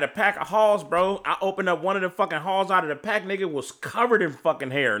 bro. I had a pack of Halls, bro. I opened up one of the fucking Halls out of the pack, nigga, was covered in fucking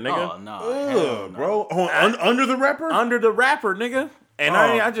hair, nigga. Oh, no. Bro. Under the wrapper? Under the wrapper, nigga. And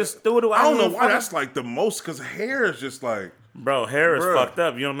I just threw it away. I don't know why that's like the most, because hair is just like... Bro, hair is fucked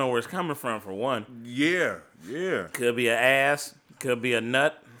up. You don't know where it's coming from, for one. Yeah. Could be an ass. Could be a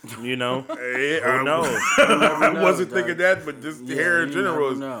nut. You know? Who knows? I wasn't thinking that, but just hair in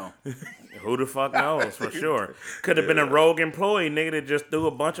general is... Who the fuck knows, for sure. Could have been a rogue employee, nigga, that just threw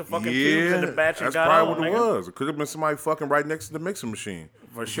a bunch of fucking cubes in the batch and got on, that's probably what it was. It could have been somebody fucking right next to the mixing machine.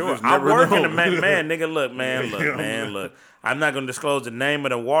 For sure. I work in the... Man, nigga, look. I'm not going to disclose the name of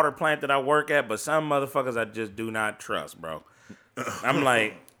the water plant that I work at, but some motherfuckers I just do not trust, bro. I'm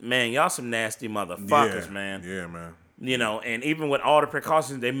like, man, y'all some nasty motherfuckers, man. Yeah, man. You know, and even with all the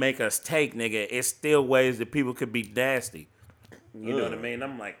precautions they make us take, nigga, it's still ways that people could be nasty. You know what I mean?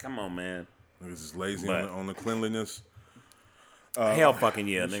 I'm like, come on, man. This is lazy on the cleanliness. Hell fucking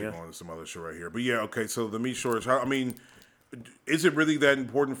yeah, nigga. Going to some other shit right here. But yeah, okay, so the meat shortage. I mean, is it really that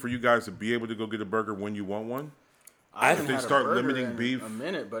important for you guys to be able to go get a burger when you want one? I haven't had a burger in a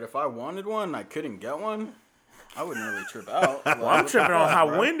minute, but if I wanted one and I couldn't get one, I wouldn't really trip out. Well, I'm tripping on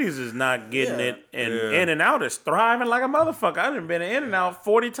how Wendy's is not getting it, and In-N-Out is thriving like a motherfucker. I done been in In-N-Out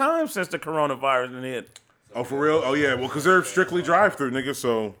 40 times since the coronavirus hit. Oh, for real? Oh, yeah. Well, because they're strictly drive-through, nigga,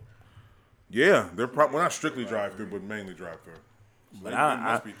 so... Yeah, they're probably not strictly drive-through, but mainly drive-through.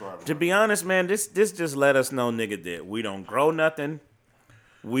 So but to be honest, man, this just let us know, nigga, that we don't grow nothing.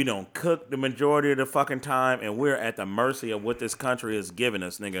 We don't cook the majority of the fucking time, and we're at the mercy of what this country is giving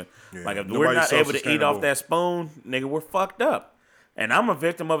us, nigga. Yeah, like, if we're not able to eat off that spoon, nigga, we're fucked up. And I'm a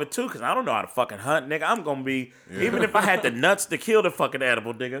victim of it, too, because I don't know how to fucking hunt, nigga. I'm going to be, even if I had the nuts to kill the fucking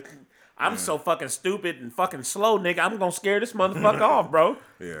animal, nigga, I'm so fucking stupid and fucking slow, nigga. I'm going to scare this motherfucker off, bro.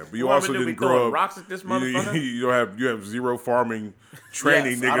 Yeah, but you also didn't grow up. Rocks at this motherfucker? You have zero farming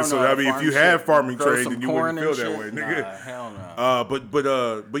training, nigga. So, I mean, if you had farming training, then you wouldn't feel that way, nigga. Nah, hell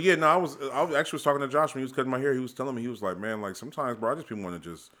no. But yeah, no, I was actually talking to Josh when he was cutting my hair. He was telling me, he was like, man, like, sometimes, bro, I just want to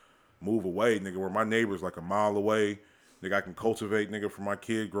just move away, nigga, where my neighbor's like a mile away. Nigga, I can cultivate, nigga, for my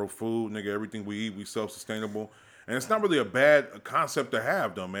kid, grow food, nigga, everything we eat, we self-sustainable. And it's not really a bad concept to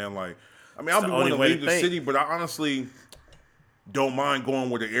have, though, man. Like, I mean, I'll be wanting to leave the city, but I honestly don't mind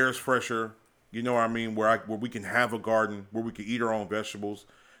going where the air is fresher. You know what I mean? Where we can have a garden, where we can eat our own vegetables.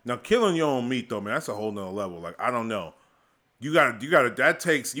 Now, killing your own meat, though, man, that's a whole nother level. Like, I don't know. You gotta. That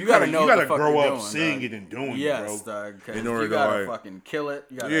takes. You gotta grow up seeing it and doing it, bro. In order to like fucking kill it.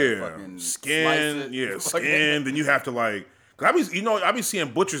 You gotta fucking slice it. Yeah, skin. Then you have to like. Cause I be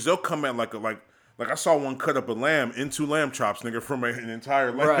seeing butchers. They'll come at like I saw one cut up a lamb into lamb chops, nigga, from an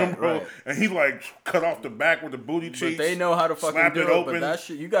entire lamb, bro. Right. And he like cut off the back with the booty cheeks. But they know how to fucking do it. Open, but that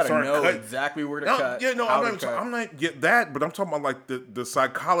shit, you gotta know exactly where to cut. Yeah, no, I'm not get that, but I'm talking about like the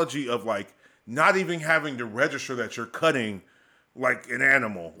psychology of like not even having to register that you're cutting like an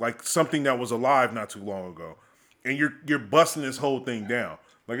animal, like something that was alive not too long ago, and you're busting this whole thing down.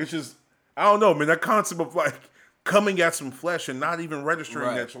 Like it's just, I don't know, man. That concept of like coming at some flesh and not even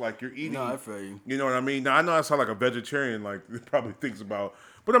registering that you're eating. No, I feel you. You know what I mean? Now I know that's how like a vegetarian like probably thinks about,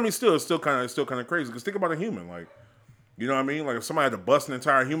 but I mean, it's still kind of crazy. Because think about a human, like, you know what I mean? Like if somebody had to bust an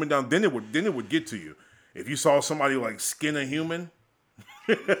entire human down, then it would get to you. If you saw somebody like skin a human.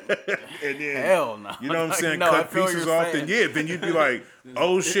 And then, hell no. You know what I'm saying? Cut pieces off, then you'd be like,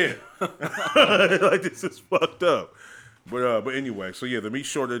 oh shit. Like this is fucked up. But anyway, so yeah, the meat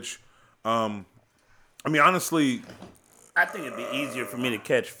shortage. I mean, honestly, I think it'd be easier for me to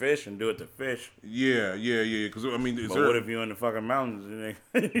catch fish and do it to fish. Yeah. Because I mean, what if you're in the fucking mountains?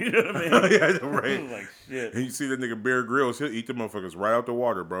 You know what I mean? Yeah, right. Like shit. And you see that nigga Bear Grylls, he'll eat the motherfuckers right out the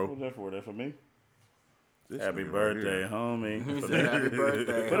water, bro. What's that for? That for me? This Happy birthday, homie. Happy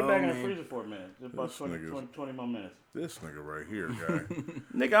birthday, Put it back in the homie. freezer for a minute. Just about 20 more minutes. This nigga right here, guy.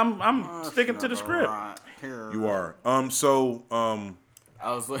 Nigga, I'm sticking to the script. Right here. You are. I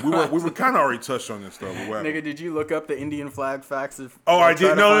was we were kind of already touched on this though. Nigga, did you look up the Indian flag facts? I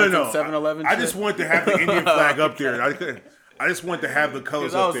did. No. 7-Eleven. I just wanted to have the Indian flag up there. I just wanted to have the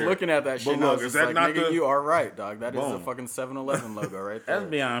colors up there. I was looking at that shit. But look, is that not nigga, the? You are right, dog. That is the fucking 7-Eleven logo right there.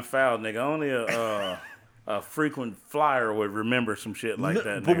 That's beyond foul, nigga. Only a frequent flyer would remember some shit like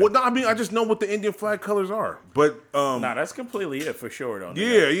that. But I mean, I just know what the Indian flag colors are. But nah, that's completely it for sure, though.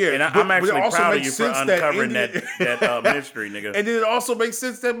 Nigga. Yeah. And I'm actually proud of you for uncovering that mystery, nigga. And then it also makes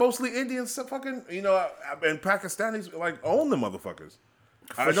sense that mostly Indians fucking, and Pakistanis like own the motherfuckers.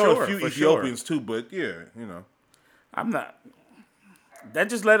 I know a few Ethiopians too, but yeah, I'm not. That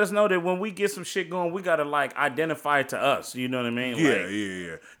just let us know that when we get some shit going, we gotta like identify it to us. You know what I mean?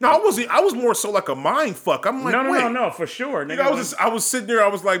 Yeah. No, I was more so like a mind fuck. I'm like, no, for sure. Nigga, I was sitting there. I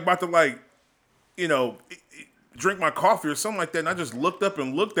was like about to drink my coffee or something like that, and I just looked up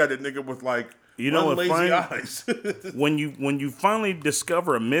and looked at it, nigga, with like lazy eyes. when you finally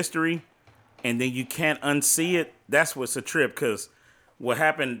discover a mystery, and then you can't unsee it, that's what's a trip. Because what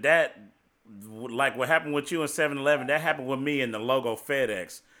happened what happened with you in 7-Eleven, that happened with me in the logo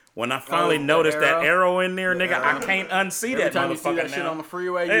FedEx. When I finally noticed that arrow in there, nigga, I can't unsee that motherfucker. Every time you see that shit on the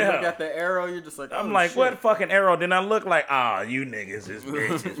freeway, you look at the arrow, you're just like, I'm like, shit. What fucking arrow? Then I look like, you niggas is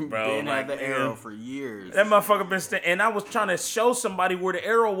bitches, bro. Been had the arrow for years. That motherfucker been and I was trying to show somebody where the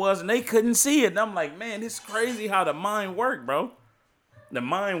arrow was, and they couldn't see it. And I'm like, man, this is crazy how the mind works, bro. The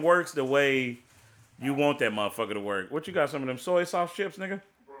mind works the way you want that motherfucker to work. What you got? Some of them soy sauce chips, nigga?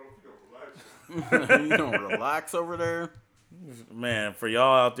 You don't relax over there, man. For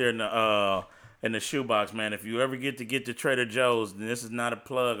y'all out there in the shoebox, man. If you ever get to Trader Joe's, then this is not a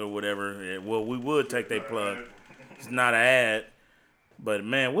plug or whatever. Well, we would take their plug. It's not an ad, but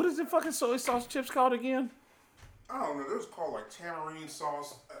man, what is the fucking soy sauce chips called again? I don't know. They're called like tamarind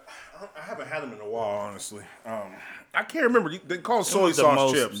sauce. I haven't had them in a while, honestly. I can't remember. They call soy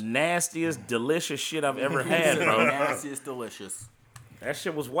sauce chips. The most nastiest, delicious shit I've ever had, bro. Nastiest, delicious. That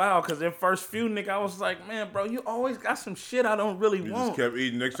shit was wild, because in first few, nigga, I was like, man, bro, you always got some shit I don't really want. You just kept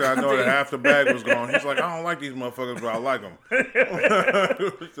eating. Next time I know that half the bag was gone. He's like, I don't like these motherfuckers, but I like them. What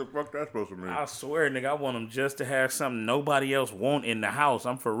the fuck that supposed to mean? I swear, nigga, I want them just to have something nobody else want in the house.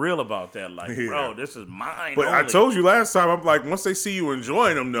 I'm for real about that. Like, bro, this is mine. But only. I told you last time, I'm like, once they see you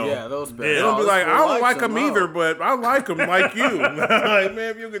enjoying them, though. Yeah, those they don't be like, I don't like them either, but I like them like you. Like, man,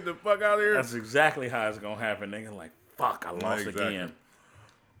 if you get the fuck out of here. That's exactly how it's going to happen, nigga. Like, fuck, I lost again.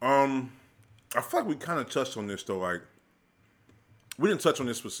 I feel like we kind of touched on this though. Like, we didn't touch on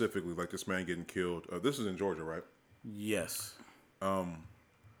this specifically, like this man getting killed. This is in Georgia, right? Yes. Are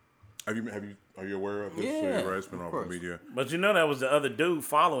you aware of this? Yeah, right? It's been all over the media. But you know that was the other dude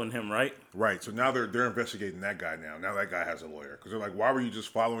following him, right? Right. So now they're investigating that guy now. Now that guy has a lawyer because they're like, why were you just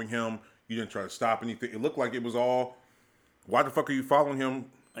following him? You didn't try to stop anything. It looked like it was all. Why the fuck are you following him?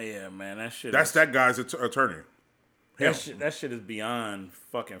 Yeah, man, that shit. That's that guy's attorney. That shit is beyond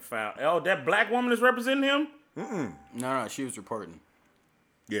fucking foul. Oh, that black woman is representing him? No, she was reporting.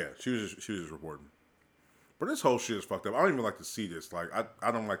 Yeah, she was just reporting. But this whole shit is fucked up. I don't even like to see this. Like,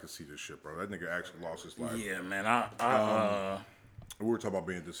 I don't like to see this shit, bro. That nigga actually lost his life. Yeah, man. We were talking about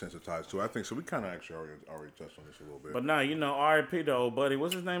being desensitized too. I think so. We kind of actually already touched on this a little bit. But now, R.I.P. to old buddy.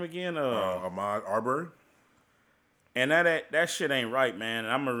 What's his name again? Ahmaud Arbery. And that shit ain't right, man.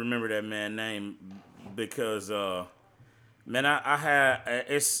 And I'm gonna remember that man's name because, man, I had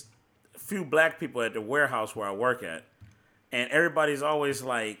it's a few black people at the warehouse where I work at, and everybody's always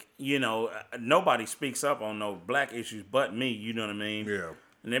like, nobody speaks up on no black issues but me. You know what I mean? Yeah.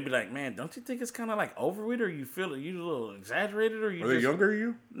 And they'd be like, man, don't you think it's kind of like over it, or you feel you a little exaggerated, or you? Are they younger than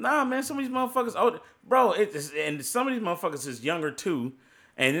you? Nah, man. Some of these motherfuckers, bro. And some of these motherfuckers is younger too.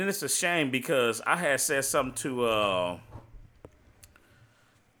 And then it's a shame because I had said something to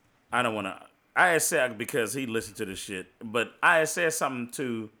I don't want to. I had said because he listened to this shit, but I had said something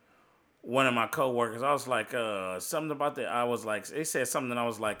to one of my coworkers. I was like, something about that. I was like, they said something, and I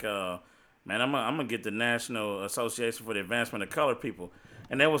was like, man, I'm gonna get the National Association for the Advancement of Colored People.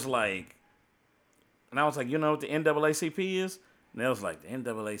 And they was like, and I was like, you know what the NAACP is? And they was like, the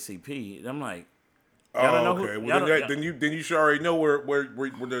NAACP. And I'm like, y'all don't know okay. who, Well, then you should already know where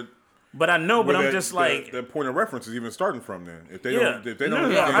the. But I know, but I'm just like the point of reference is even starting from then. If they Yeah. don't, if they No, don't,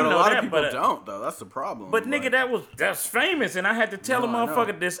 no, Yeah, I but a know lot that, of people but- don't though. That's the problem. But nigga, that's famous, and I had to tell No, a I know.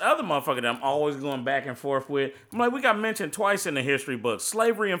 motherfucker, this other motherfucker that I'm always going back and forth with. I'm like, we got mentioned twice in the history books,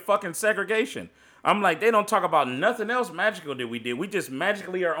 slavery and fucking segregation. I'm like, they don't talk about nothing else magical that we did. We just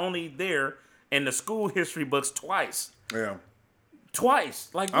magically are only there in the school history books twice. yeah. Twice.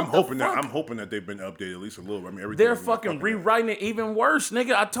 Like, I'm what the hoping fuck? that they've been updated at least a little. I mean, everything. They're fucking rewriting it even worse,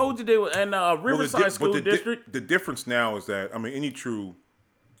 nigga. I told you they were in Riverside School District. The difference now is that, I mean, any true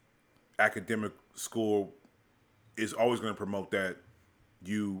academic school is always going to promote that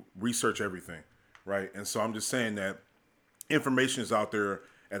you research everything, right? And so I'm just saying that information is out there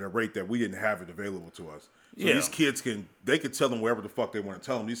at a rate that we didn't have it available to us. So Yeah. these kids they could tell them whatever the fuck they want to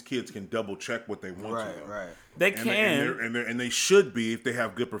tell them. These kids can double check what they want to know. right. They And can. and they should be, if they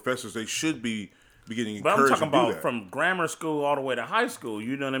have good professors, they should be getting But I'm encouraged talking to do about that. from grammar school all the way to high school.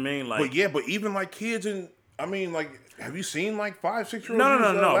 You know what I mean? Like, But yeah, but even like kids and I mean, like, have you seen like 5, 6 year olds?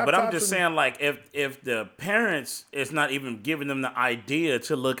 No. But I'm just saying, like, if the parents is not even giving them the idea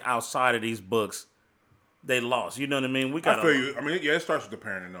to look outside of these books, they lost. You know what I mean? We got. I feel you. I mean, yeah, it starts with the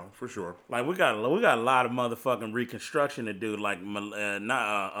parenting, though, for sure. Like we got a lot of motherfucking reconstruction to do, like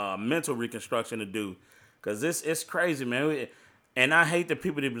not mental reconstruction to do, cause it's crazy, man. And I hate the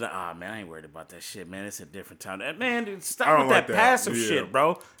people that be like, "Ah, man, I ain't worried about that shit, man. It's a different time." Man, dude, I stop don't with like that that. passive Yeah. shit,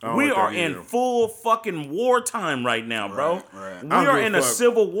 bro. don't We like are that in either. full fucking wartime right now, bro. Right. We I don't are give a in a fuck.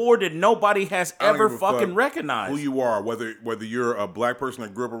 civil war that nobody has I don't ever give a fucking fuck recognized. who you are, whether you're a black person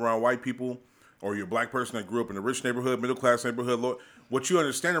that grew up around white people, or you're a black person that grew up in a rich neighborhood, middle class neighborhood. What you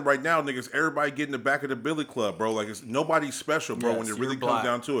understanding right now, niggas, everybody get in the back of the billy club, bro. Like, it's nobody's special, bro. Yes, when it you're really black. comes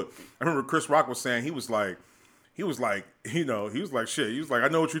down to it. I remember Chris Rock was saying he was like, shit. He was like, I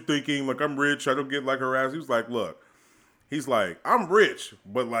know what you're thinking. Like, I'm rich. I don't get like harassed. He was like, look, he's like, I'm rich,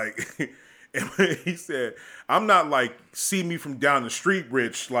 but like, he said, I'm not like, see me from down the street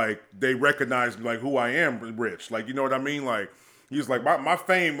rich. Like, they recognize me, like who I am rich. Like, you know what I mean? Like, he was like, my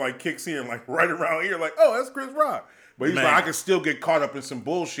fame like kicks in like right around here. Like, oh, that's Chris Rock. But he's Man. like, I can still get caught up in some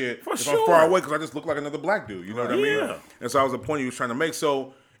bullshit if sure. I'm far away because I just look like another black dude. You know what I mean? Yeah. And so that was the point he was trying to make.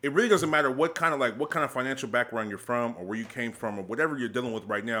 So it really doesn't matter what kind of financial background you're from or where you came from or whatever you're dealing with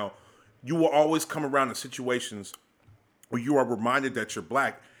right now. You will always come around in situations where you are reminded that you're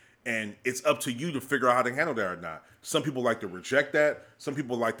black, and it's up to you to figure out how to handle that or not. Some people like to reject that. Some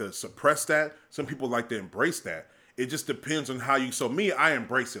people like to suppress that. Some people like to embrace that. It just depends on how you. So me, I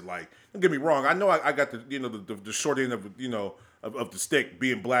embrace it. Like, don't get me wrong. I know I got the short end of of the stick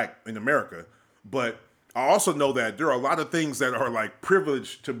being black in America, but I also know that there are a lot of things that are like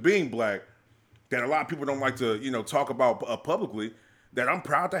privilege to being black that a lot of people don't like to talk about publicly that I'm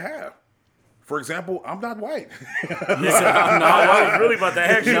proud to have. For example, I'm not white. I was really about to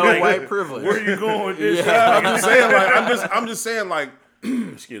ask you, No like, white privilege. where you going with this? I'm just saying like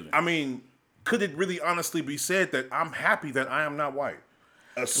Excuse me. I mean, could it really honestly be said that I'm happy that I am not white?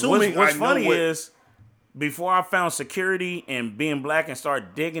 Assuming What's I know funny what, is, before I found security and being black and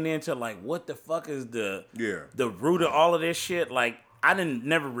started digging into like what the fuck is the root of all of this shit, like I didn't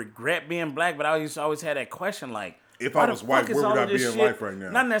never regret being black, but I always had that question like, if why I the was white, fuck is where would all I of be this in shit? life right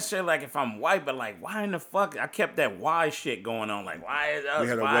now? Not necessarily like if I'm white, but like why in the fuck? I kept that why shit going on. Like why is us? We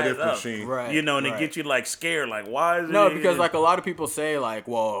had a why what is if us? machine. Right. You know, and right. it get you like scared. Like why is No, it? because like a lot of people say like,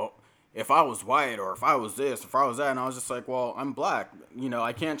 well, if I was white or if I was this, if I was that, and I was just like, well, I'm black. You know,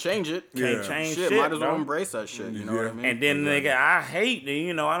 I can't change it. Can't change shit. shit, Might as well bro. embrace that shit. You know what I mean? And then nigga, I hate,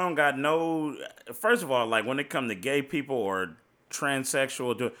 I don't got no. First of all, like when it come to gay people or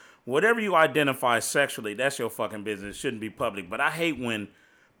transsexual, whatever you identify sexually, that's your fucking business. It shouldn't be public. But I hate when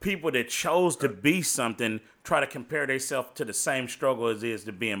people that chose to be something try to compare themselves to the same struggle as is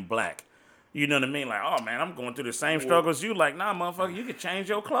to being black. You know what I mean? Like, oh man, I'm going through the same struggles you. Like, nah, motherfucker, you can change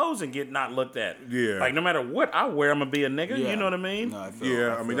your clothes and get not looked at. Yeah. Like, no matter what I wear, I'm gonna be a nigga. Yeah. You know what I mean? No, I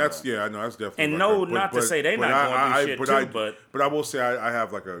feel I mean that's that. I know that's definitely. And like no, that. not to say they not going through shit too, but I will say I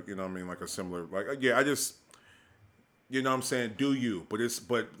have like a like a similar like I just You know what I'm saying? Do you? But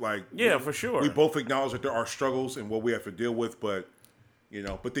like, Yeah, for sure. We both acknowledge that there are struggles and what we have to deal with, but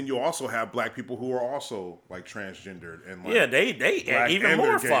but then you also have black people who are also like transgendered and like they black even and more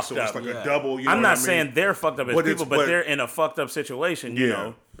they're gay, fucked so up. it's like a double. You know I'm what I not mean? saying they're fucked up as people, but they're in a fucked up situation. You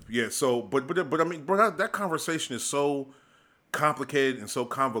know. Yeah. So, but I mean, bro, that conversation is so complicated and so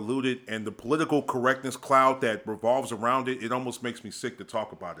convoluted, and the political correctness cloud that revolves around it, it almost makes me sick to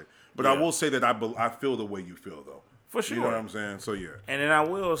talk about it. But I will say that I feel the way you feel, though. For sure. You know what I'm saying? So, yeah. And then I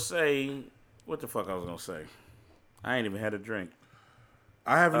will say, what the fuck I was going to say? I ain't even had a drink.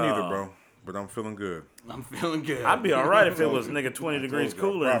 I haven't either, bro. But I'm feeling good. I'm feeling good. I'd be all right if it was, nigga, 20 degrees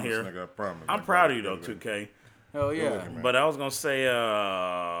cooler in here. Nigga, I promise. I'm proud of you, though, 2K. Hell yeah. But I was going to say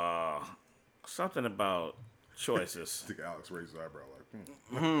something about choices. I think Alex raised his eyebrow like,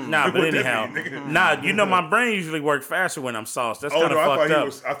 Nah, but anyhow. You know my brain usually works faster when I'm sauced. That's kind of fucked up.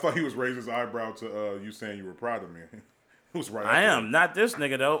 I thought he was raising his eyebrow to you saying you were proud of me. It was right. I am. Not this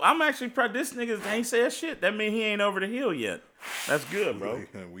nigga, though. I'm actually proud. This nigga ain't said shit. That mean he ain't over the hill yet. That's good, bro.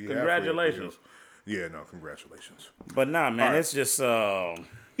 Congratulations. Yeah, no, congratulations. But nah, man, it's just...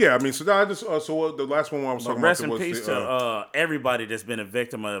 Yeah, I mean, so I just the last one I was talking rest about in was peace to everybody that's been a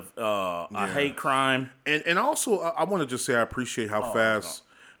victim of a hate crime. And also I want to just say I appreciate how fast.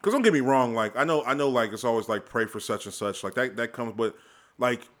 Because don't get me wrong, like I know, like it's always like pray for such and such, like that comes, but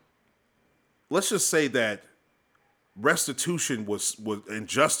like let's just say that restitution was and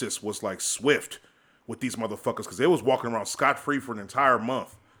justice was like swift with these motherfuckers because they was walking around scot free for an entire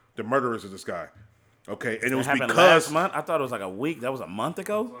month. The murderers of this guy. Okay, and it was happened because last month. I thought it was like a week. That was a month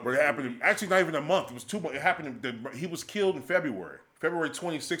ago. But it happened. Actually, not even a month. It was 2 months. It happened. He was killed in February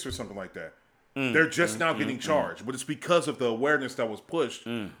 26th or something like that. They're just now getting charged, but it's because of the awareness that was pushed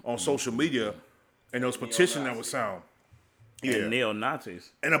on social media and those petitions that was sound. Yeah, And neo-Nazis.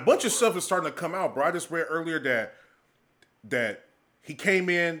 and a bunch of stuff is starting to come out, bro. I just read earlier that he came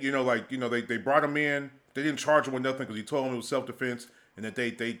in. They brought him in. They didn't charge him with nothing because he told them it was self-defense, and that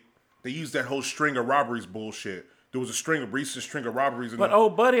they used that whole string of robberies bullshit. There was a recent string of robberies. But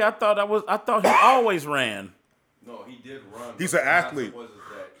old buddy, I thought he always ran. No, he did run. He's but an the athlete. concept was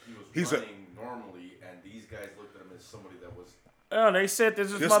that he was He's a- running normally, and these guys looked at him as somebody that was. Oh, they said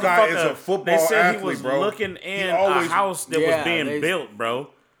this This motherfucker. guy is a football they said athlete, he was bro. looking He in always- a house that Yeah, was being they- built, bro.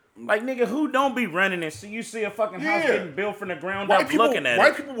 Like, nigga, who don't be running it? So you see a fucking house Yeah. getting built from the ground White up, people, looking at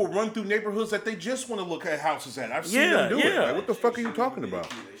white it. people will run through neighborhoods that they just want to look at houses at. I've seen Yeah, them do it. yeah. Like, what the fuck are you talking about?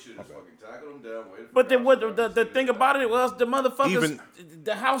 They should have fucking tackled him down. Waited for But then cops what? to come The see thing his about it was the motherfuckers. Even-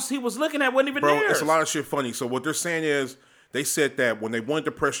 the house he was looking at wasn't even Bro, theirs. it's a lot of shit funny. So what they're saying is they said that when they wanted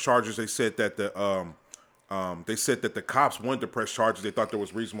to press charges, they said that the cops wanted to press charges. They thought there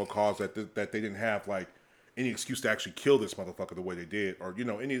was reasonable cause that they didn't have like any excuse to actually kill this motherfucker the way they did, or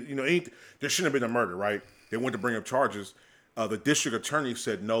there shouldn't have been a murder, right? They wanted to bring up charges. The district attorney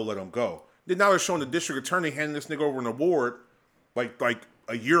said no, let him go. Then now they're showing the district attorney handing this nigga over an award like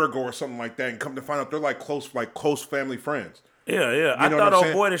a year ago or something like that, and come to find out they're like close family friends. Yeah, yeah. I know thought what I'm old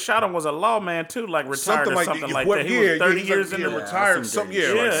saying? boy that shot him was a lawman too, like retired or something like that. He was 30 he's years like, in the retired, something,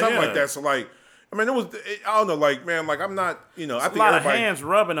 something like that. So like, I mean, I don't know, like, man, like I'm not, I think a lot of everybody- hands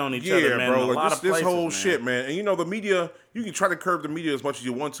rubbing on each other, man. bro. In a lot Like of this places, whole man. shit, man. And the media, you can try to curb the media as much as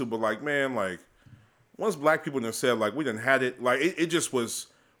you want to, but like, man, like once black people done said like we done had it, like it just was.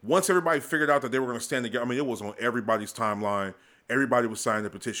 Once everybody figured out that they were going to stand together, I mean, it was on everybody's timeline. Everybody was signing the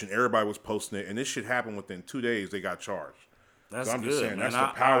petition. Everybody was posting it, and this shit happened within 2 days. They got charged. That's So I'm good, just saying, man.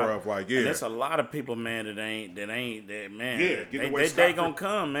 that's the power of like, yeah. And there's a lot of people, man, that man. Yeah, get away they gonna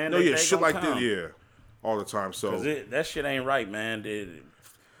come, man. No, They shit gonna like come. this, yeah, all the time. So That shit ain't right, man.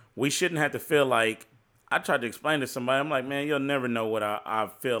 We shouldn't have to feel like. I tried to explain to somebody. I'm like, man, you'll never know what I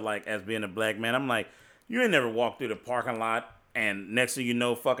feel like as being a black man. I'm like, you ain't never walked through the parking lot and next thing you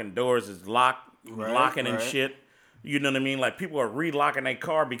know, fucking doors is locking and shit. You know what I mean? Like people are relocking their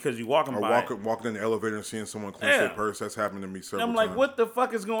car because you walking or by. walking in the elevator and seeing someone clench their purse. That's happened to me several I'm times. like, what the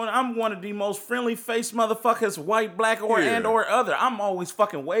fuck is going on? I'm one of the most friendly faced motherfuckers, white, black, or Yeah. and or other. I'm always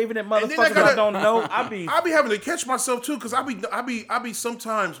fucking waving at then I motherfuckers gotta- I don't know. I be having to catch myself too, because I be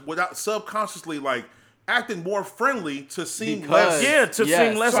sometimes without subconsciously like acting more friendly to seem less.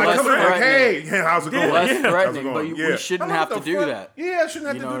 seem less. So I come in like, hey, how's it going? Less How's it threatening, going? but we shouldn't I'm like, have to what the do fuck? that. Yeah, I shouldn't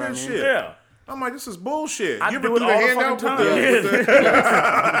have You to know do what that I mean? shit. Yeah. I'm like, this is bullshit. I You ever do it threw the all the hand out fucking with the...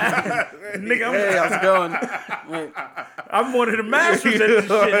 time. Nigga, Hey, how's it going? I'm one of the masters at this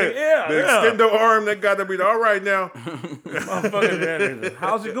shit. Yeah, The yeah. extendo arm that got to be all right now. Motherfucker,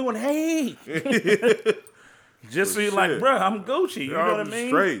 how's it going? Hey. Just so you're Shit. like, bro, I'm Gucci. You know what I I'm mean?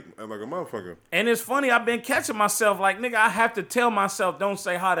 straight like a motherfucker. And it's funny, I've been catching myself like, nigga, I have to tell myself, don't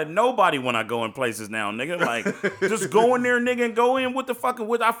say hi to nobody when I go in places now, nigga. Like, just go in there, nigga, and go in with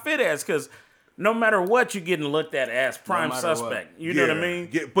I fit as, because no matter what, you're getting looked at as prime suspect. You know what I mean?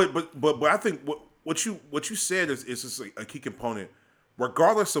 Yeah, but I think what you said is just a key component.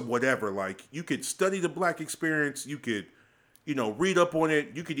 Regardless of whatever, like, you could study the black experience, you could, read up on it,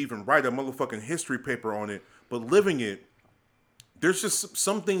 you could even write a motherfucking history paper on it, but living it, there's just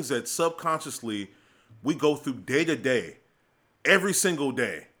some things that subconsciously we go through day to day, every single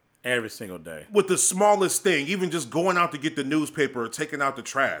day. Every single day. With the smallest thing, even just going out to get the newspaper or taking out the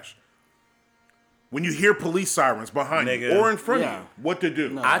trash. When you hear police sirens behind you or in front of you, what to do?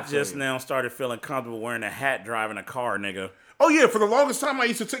 No, I just now started feeling comfortable wearing a hat driving a car, nigga. Oh, yeah, for the longest time I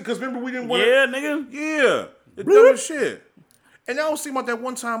used to take, because remember we didn't want to. Yeah, nigga. Yeah. The dumbest shit. And I was thinking about that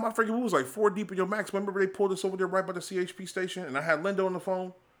one time, I forget, we was like 4 deep in your max. Remember they pulled us over there right by the CHP station and I had Lindo on the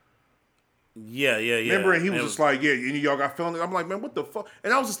phone? Yeah. Remember, and he was just like, yeah, any of y'all got felonies? I'm like, man, what the fuck?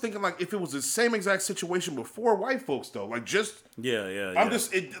 And I was just thinking, like, if it was the same exact situation before white folks, though, like, just. Yeah.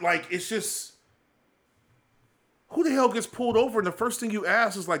 It's just. Who the hell gets pulled over and the first thing you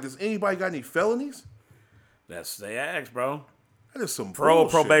ask is, like, does anybody got any felonies? They ask, bro. That is some Parole,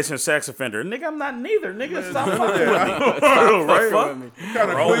 bullshit. probation, sex offender. Nigga, I'm not neither. Nigga, stop fucking with me. I know, right? Fuck. Kind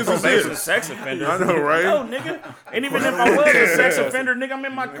of Parole, quiz is probation, this? sex offender. I know, right? No, nigga. And even if I was a sex offender, nigga, I'm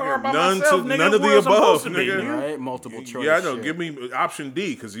in my car by myself, nigga. None of the Where else I'm above, supposed to be? nigga. Right? Multiple choice. Yeah, I know. shit. Give me option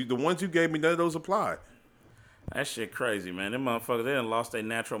D, because the ones you gave me, none of those apply. That shit crazy, man. Them motherfuckers, they done lost their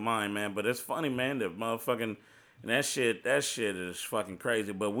natural mind, man. But it's funny, man, that motherfucking, and that shit is fucking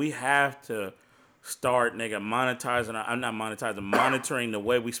crazy. But we have to start, nigga, monitoring the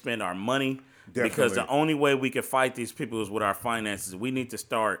way we spend our money. Definitely. Because the only way we can fight these people is with our finances. We need to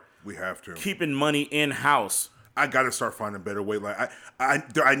start keeping money in-house. I got to start finding a better way. Like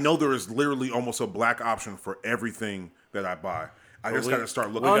I know there is literally almost a black option for everything that I buy. I just got to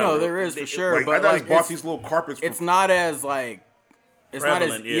start looking. Oh at no, it. there is for sure. Like, but I just bought these little carpets. It's not as like. It's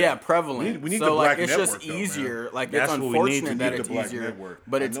prevalent, not as We prevalent. need so the like black it's network, just though, easier. man. Like That's it's what we need. unfortunate We that need it's the black easier, network.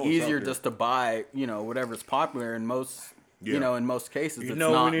 but I it's know it's out easier there. just to buy, whatever's popular in most, in most cases. You It's know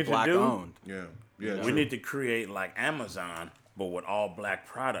what not we need to black do? owned. Yeah. We true. need to create like Amazon, but with all black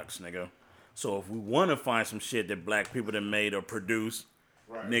products, nigga. So if we want to find some shit that black people that made or produce,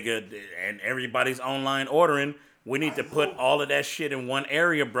 nigga, and everybody's online ordering, we need to put all of that shit in one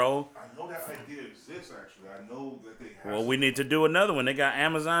area, bro. I know that idea exists. Actually, I know that they have. Well, we need to do another one. They got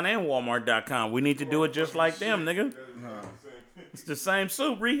Amazon and Walmart.com. We need to do it just like them, nigga. It's the same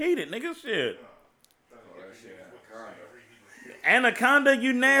soup, reheated, nigga. Shit. Anaconda,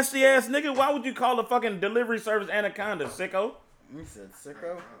 you nasty ass nigga. Why would you call the fucking delivery service Anaconda, sicko? You said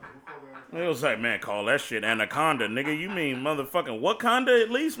sicko? It was like, man, call that shit Anaconda, nigga. You mean motherfucking Wakanda at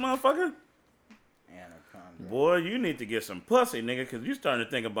least, motherfucker? Anaconda. Boy, you need to get some pussy, nigga, because you starting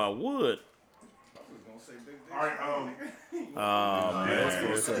to think about wood. All right. Oh,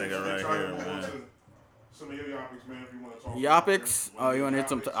 man. This nigga right here, man. Some of your Yopics, man, if you want to talk. Yopics? Oh, you want to hit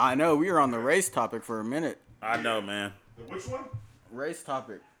some? I know we were on the race topic for a minute. I know, man. Which one? Race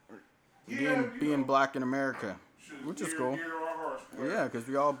topic. Yeah, Being black in America, which is cool. Yeah, because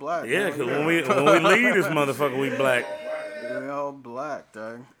we all black. Yeah, because when we leave this motherfucker, we black. We all black,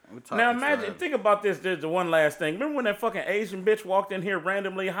 dog. Now imagine, think about this. There's the one last thing. Remember when that fucking Asian bitch walked in here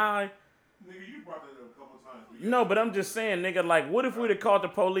randomly high? Nigga, you brought that up a couple times. No, but I'm just saying, nigga, like, what if we'd have called the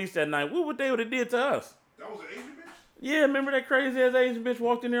police that night? What would they would have did to us? That was an Asian bitch? Yeah, remember that crazy ass Asian bitch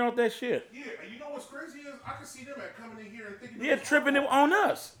walked in there off that shit? Yeah, and you know what's crazy is I can see them coming in here and thinking. Yeah, tripping it on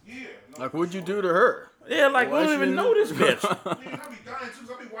us. Yeah. Like, what'd you do to her? Yeah, like, we don't even know this bitch. Nigga, I be dying too,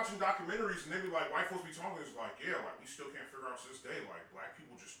 'cause I be watching documentaries and they be like, white folks be talking, it's like, yeah, like, we still can't figure out to this day, like, black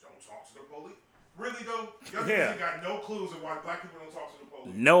people just don't talk to the police. Really, though? Y'all Yeah. got no clues of why black people don't talk to the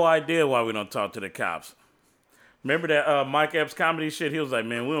police. No idea why we don't talk to the cops. Remember that Mike Epps comedy shit? He was like,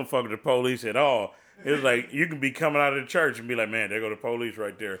 man, we don't fuck with the police at all. It was like, you can be coming out of the church and be like, man, there go the police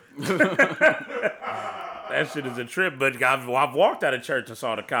right there. That shit is a trip, but I've walked out of church and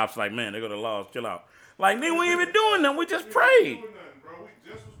saw the cops like, man, there go the laws, chill out. Like, nigga, we ain't even doing nothing, we just prayed. Bro, we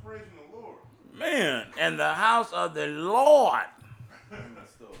just was praising the Lord. Man, and the house of the Lord.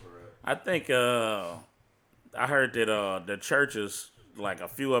 I think, I heard that the churches, like a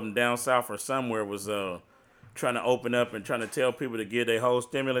few of them down south or somewhere, was trying to open up and trying to tell people to give their whole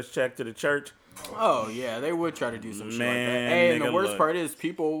stimulus check to the church. Oh yeah, they would try to do some shit like that. Man, Hey, and the nigga, worst look. part is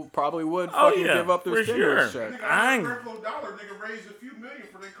people probably would Oh, fucking yeah, give up their for stimulus sure. check. I ain't- Dollar nigga raised a few million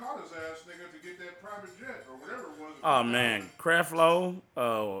for their Carter's ass nigga to get that private jet or whatever it was. Oh man, Creflo.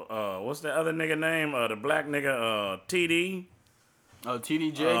 What's the other nigga name? The black nigga. TD. Oh, TD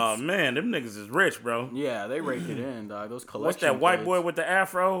Jakes. Oh man, them niggas is rich, bro. Yeah, they rake it in, dog. Those collection. What's that white kids. boy with the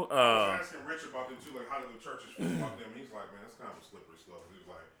afro? I was asking Rich about them too, like how do the churches feel about them? He's like, man, that's kind of a slippery slope. He's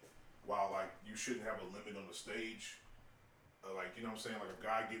like, while like you shouldn't have a limit on the stage, like you know what I'm saying, like if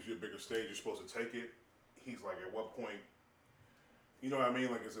God gives you a bigger stage, you're supposed to take it. He's like, at what point? You know what I mean?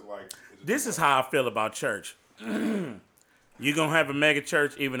 Like, is it like? This is how I feel about church. You're gonna have a mega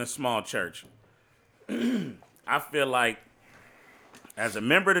church, even a small church. I feel like, as a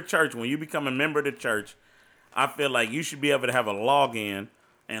member of the church, when you become a member of the church, I feel like you should be able to have a login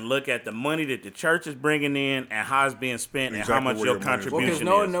and look at the money that the church is bringing in and how it's being spent and how much your contribution Well, because is.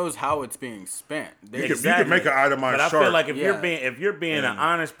 no one knows how it's being spent. You can make an itemized But I chart. feel like if you're being an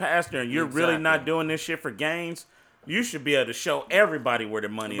honest pastor and you're really Exactly. not doing this shit for gains, you should be able to show everybody where the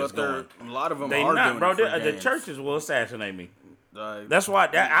money is going. A lot of them They are not, doing bro. it for The gains. churches will assassinate me. Like, That's why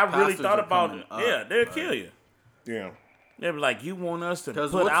I really pastors thought are about coming it. up, Yeah, they'll kill you. Yeah. They'll be like, you want us to Because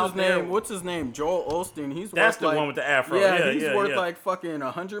put what's out his there? name? What's his name? Joel Osteen. He's That's worth the like, one with the afro. Yeah, Yeah, he's yeah, worth yeah. like fucking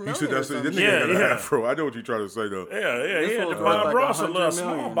 100 You million. said that's or the something. nigga got an Yeah. afro. I know what you're trying to say though. Yeah, he had the fool's Bob worth like Ross, a 100 little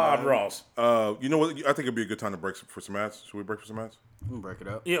small million, Bob dog. Ross. You know what? I think it'd be a good time to break for some ads. Should we break for some ads? We can break it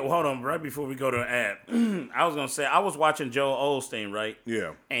up. Yeah, well, hold on. Right before we go to an ad, I was going to say, I was watching Joel Osteen, right?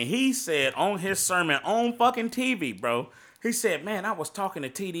 Yeah. And he said on his sermon on fucking TV, bro, he said, man, I was talking to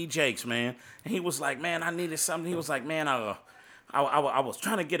TD Jakes, man. And he was like, man, I needed something. He was like, man, I was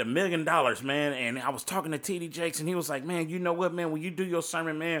trying to get $1 million, man, and I was talking to TD Jakes, and he was like, man, you know what, man, when you do your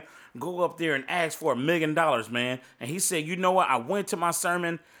sermon, man, go up there and ask for $1 million, man. And he said, you know what, I went to my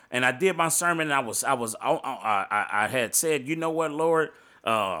sermon, and I did my sermon, and I had said, you know what, Lord,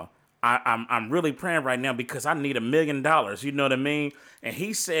 I'm really praying right now because I need $1 million, you know what I mean? And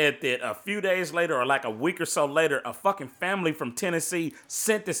he said that a few days later, or like a week or so later, a fucking family from Tennessee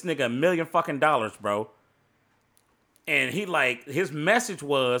sent this nigga $1 million fucking dollars, bro. And his message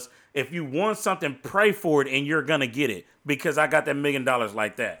was, if you want something, pray for it and you're going to get it. Because I got that $1 million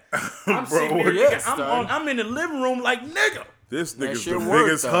like that. I'm sitting here, yes, nigga, I'm in the living room like, nigga. This That nigga's shit the worked,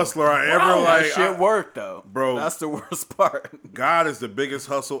 biggest though. hustler I ever Bro, like. That shit worked though, bro. That's the worst part. God is the biggest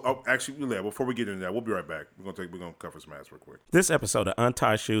hustle. Oh, actually, yeah, before we get into that, we'll be right back. We're gonna cover some ads real quick. This episode of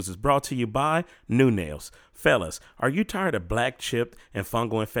Untied Shoes is brought to you by New Nails. Fellas, are you tired of black, chipped, and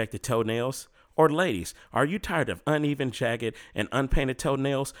fungal-infected toenails? Or ladies, are you tired of uneven, jagged, and unpainted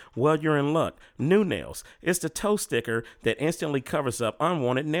toenails? Well, you're in luck. New Nails. It's the toe sticker that instantly covers up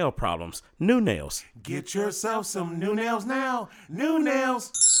unwanted nail problems. New Nails. Get yourself some new nails now. New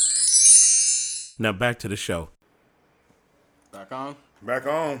nails. Now back to the show. Back on. Back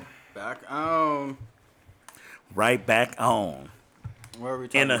on. Back on. Right back on. Where are we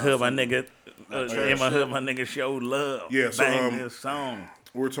talking In the about? hood, my nigga. In my hood, my nigga showed love. Yeah, so, Bang this song.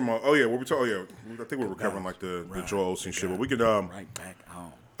 We're talking about. Oh yeah, what we talking? Oh yeah, I think we're covering like the Joel Osteen shit, but we could Right back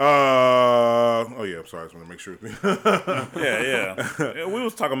on. Oh yeah, I'm sorry. I just want to make sure. Yeah. We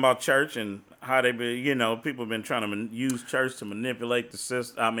was talking about church and how they be, people been trying to use church to manipulate the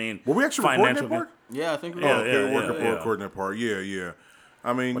system. I mean, Were we actually recording that part? Yeah, I think we Yeah, were. yeah. We're recording that part. Yeah.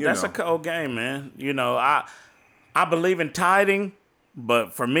 I mean, But that's a cold game, man. I believe in tithing,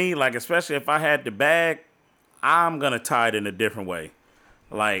 but for me, like, especially if I had the bag, I'm gonna tithe in a different way.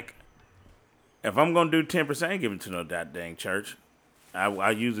 Like, if I'm gonna do 10%, I ain't giving it to no that dang church.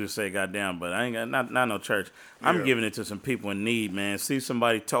 I usually say goddamn, but I ain't got not no church. I'm Yeah. giving it to some people in need, man. See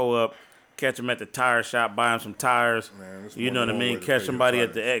somebody toe up, catch them at the tire shop, buy them some tires. Man, it's You know what I one way mean? to Catch pay somebody your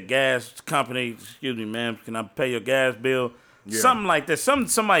at the gas company. Excuse me, man. Can I pay your gas bill? Yeah. Something like that.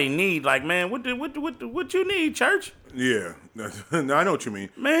 Somebody need. Like, man, what you need, church? Yeah, no, I know what you mean.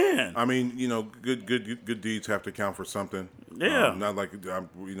 Man. I mean, good deeds have to count for something. Yeah. Not like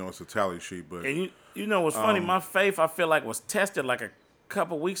it's a tally sheet, but And you know what's funny? My faith, I feel like, was tested like a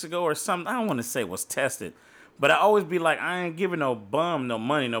couple weeks ago or something. I don't want to say was tested, but I always be like, I ain't giving no bum no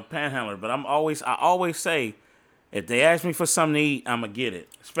money, no panhandler. But I always say, if they ask me for something to eat, I'ma get it,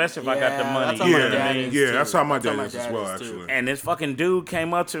 especially if I got the Yeah, money. that's how You my know what I dad mean? is. yeah, that's how my That's how dad my is as dad well. is, too. Actually, And this fucking dude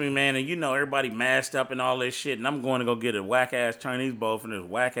came up to me, man, and everybody masked up and all this shit, and I'm going to go get a whack ass Chinese bowl from this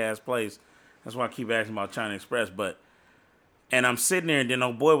whack ass place. That's why I keep asking about China Express, and I'm sitting there, and then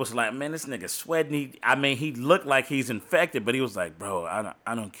old boy was like, man, this nigga sweating. He looked like he's infected, but he was like, bro,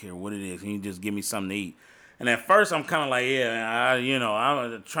 I don't care what it is. Can you just give me something to eat? And at first, I'm kind of like,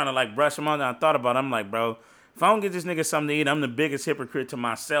 I'm trying to like brush him on. And I thought about it. I'm like, bro, if I don't get this nigga something to eat, I'm the biggest hypocrite to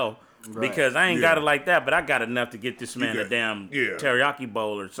myself Because I ain't Yeah. got it like that, but I got enough to get this man a got- damn yeah. teriyaki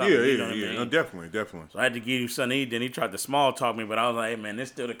bowl or something. Yeah, you know what I yeah. mean? No, definitely. So I had to give him something to eat. Then he tried to small talk me, but I was like, hey, man, this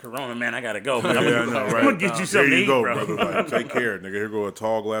still the corona, man. I got to go. But I'm Yeah, I know, right? going to get you something There you to eat, go, bro. brother. Like, take care, nigga. Here go a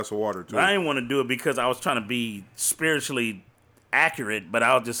tall glass of water, too. But I didn't want to do it because I was trying to be spiritually accurate, but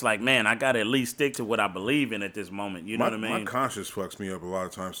I was just like, man, I got to at least stick to what I believe in at this moment. You know what I mean? My conscience fucks me up a lot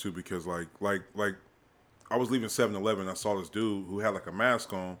of times, too, because, like I was leaving 7-Eleven. I saw this dude who had, like, a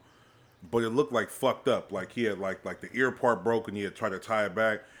mask on, but it looked like fucked up. Like he had like the ear part broke and he had tried to tie it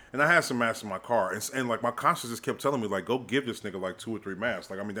back. And I had some masks in my car, and like my conscience just kept telling me like, go give this nigga like 2 or 3 masks.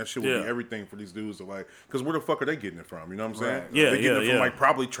 Like I mean that shit would be everything for these dudes to like, because where the fuck are they getting it from? You know what I'm saying? Yeah, they getting it from yeah. like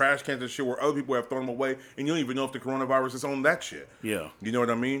probably trash cans and shit where other people have thrown them away, and you don't even know if the coronavirus is on that shit. Yeah. You know what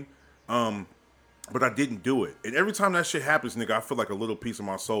I mean? But I didn't do it, and every time that shit happens, nigga, I feel like a little piece of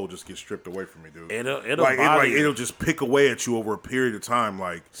my soul just gets stripped away from me, dude. It'll like bother you. it'll just pick away at you over a period of time,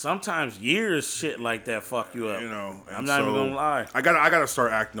 like. Sometimes years shit like that fuck you up. You know, I'm not even gonna lie. I gotta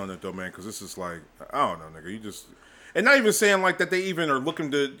start acting on it though, man, because this is like I don't know, nigga. You just and not even saying like that they even are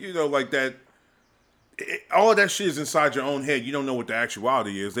looking to like that. All of that shit is inside your own head. You don't know what the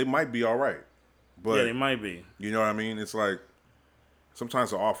actuality is. They might be all right, but Yeah, they might be. You know what I mean? It's like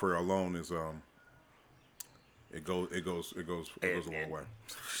sometimes the offer alone is it goes a long way.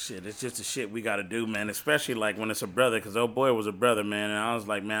 Shit, it's just the shit we gotta do, man. Especially like when it's a brother, because old boy was a brother, man. And I was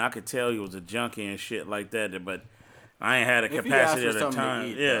like, man, I could tell he was a junkie and shit like that. But I ain't had a If he asked capacity for at the something to time.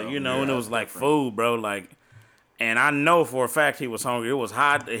 eat, Yeah, though, you know, and it was like different. food, bro. Like, and I know for a fact he was hungry. It was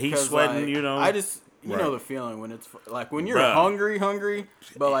hot. He's 'Cause, sweating, like, you know. I just you Right. know the feeling when it's like when you're Bruh. hungry,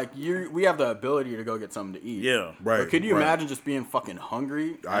 but like we have the ability to go get something to eat. Yeah. Right. But could you right. imagine just being fucking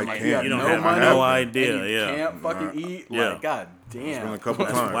hungry? I and, like, can't. You have You don't no have money, no and idea, you yeah. can't fucking eat. Yeah. Like, god It's been a damn. couple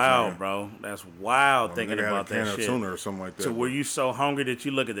That's times. wild, man. bro. That's wild thinking Nigga had about a can that of shit. tuna or something like that. So were you so hungry that you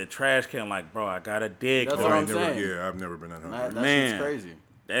look at the trash can like, bro, I gotta dig. That's bro. what I I'm ain't never, saying. yeah, I've never been that hungry. That Man. shit's crazy.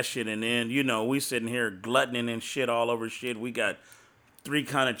 That shit, and then we sitting here gluttoning and shit all over shit. We got 3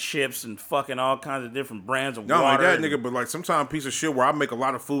 kind of chips and fucking all kinds of different brands of Not like water. that, and- nigga, but like sometimes piece of shit where I make a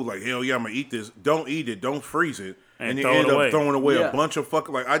lot of food, like hell yeah, I'm gonna eat this. Don't eat it, don't freeze it, And you throw it end away. up throwing away Yeah. a bunch of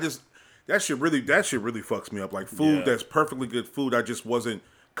fucking like that shit really fucks me up. Like food Yeah. that's perfectly good food, I just wasn't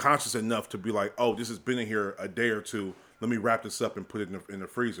conscious enough to be like, oh, this has been in here a day or two. Let me wrap this up and put it in the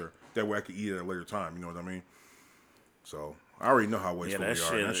freezer. That way I can eat it at a later time. You know what I mean? So I already know how wasteful that we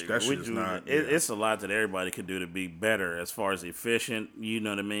are. shit, That we shit is do- not. It's a lot that everybody could do to be better as far as efficient. You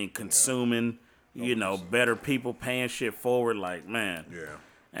know what I mean? Consuming. You know, better people paying shit forward. Like, man. Yeah.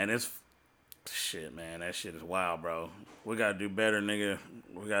 And it's shit, man. That shit is wild, bro. We gotta do better, nigga.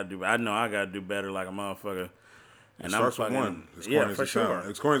 We gotta do. I know I gotta do better, like a motherfucker. And It starts with one. As corny as for it sure. sounds.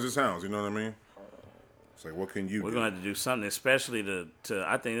 As corny as it sounds, you know what I mean? It's like, what can you We're do? gonna have to do something, especially to.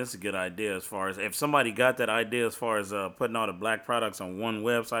 I think that's a good idea as far as if somebody got that idea as far as putting all the black products on one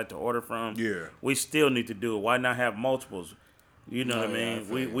website to order from. Yeah. we still need to do it. Why not have multiples? You know what I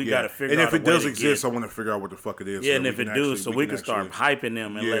mean? We got to figure and out. if it a way does to exist, get- I want to figure out what the fuck it is. yeah, so and that if we it can do, actually- so we can start actually- hyping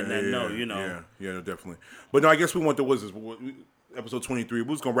them and letting that know. You know. Yeah, definitely. But no, I guess we want episode 23. We're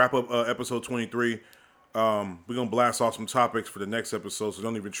just gonna wrap up episode 23. We're gonna blast off some topics for the next episode, so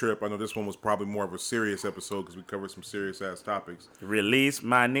don't even trip. I know this one was probably more of a serious episode because we covered some serious ass topics. Release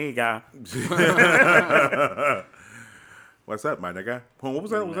my nigga. What's that, my nigga? What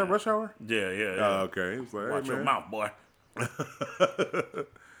was that? Was that Rush Hour? Yeah, yeah. Oh, okay. It was like, Watch hey, your man. mouth, boy.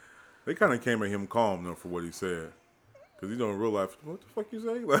 They kind of came at him calm though for what he said, because you know in real life, what the fuck you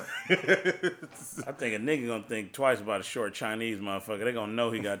say? Like, I think a nigga gonna think twice about a short Chinese motherfucker. They gonna know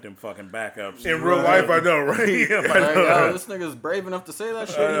he got them fucking backups. in real life, I know, right? Like, yo, this nigga's brave enough to say that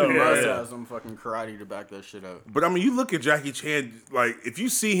shit. He must have some fucking karate to back that shit up. But I mean, you look at Jackie Chan, like, if you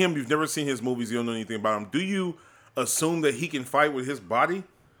see him, you've never seen his movies, you don't know anything about him. Do you assume that he can fight with his body?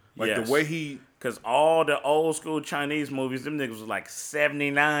 Like, Yes. the way he... Cause all the old school Chinese movies, them niggas was like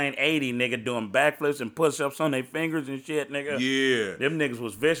 79, 80, nigga, doing backflips and push-ups on their fingers and shit, nigga. Yeah. Them niggas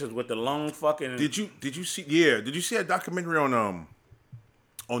was vicious with the long fucking... Did you see... Yeah. Did you see that documentary on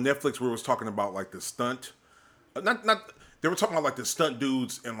Netflix where it was talking about, like, the stunt... Not... They were talking about, like, the stunt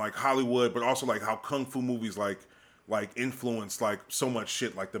dudes in, like, Hollywood, but also, like, how kung fu movies, like influence like so much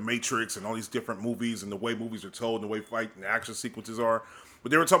shit, like The Matrix and all these different movies and the way movies are told and the way fight and action sequences are.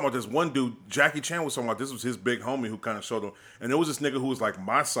 But they were talking about this one dude, Jackie Chan was talking about, this was his big homie who kind of showed him. And there was this nigga who was like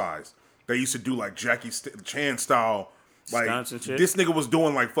my size. They used to do like Jackie Chan style. Like, stunts and shit? this nigga was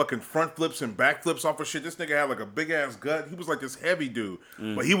doing like fucking front flips and back flips off of shit. This nigga had like a big ass gut. He was like this heavy dude.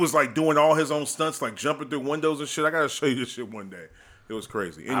 But he was like doing all his own stunts, like jumping through windows and shit. I gotta show you this shit one day. It was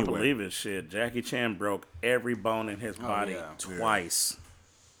crazy. Anyway. I believe it, shit. Jackie Chan broke every bone in his body yeah. twice.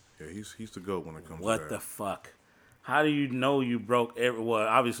 Yeah, he's the GOAT when it comes to What that. the fuck? How do you know you broke well,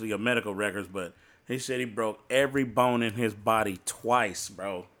 obviously your medical records, but he said he broke every bone in his body twice,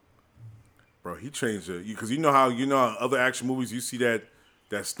 bro. Bro, he changed it. Because you know how other action movies you see that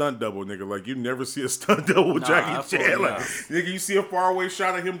stunt double, nigga. Like, you never see a stunt double with Jackie Chan. Like, nigga, you see a faraway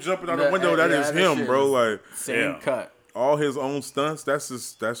shot of him jumping out the window, that is him, bro. Like, same cut. All his own stunts, that's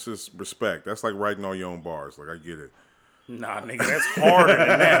just respect. That's like writing all your own bars. Like, I get it. Nah, nigga, that's harder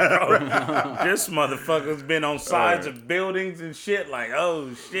than that, bro. This motherfucker's been on sides of buildings and shit. Like,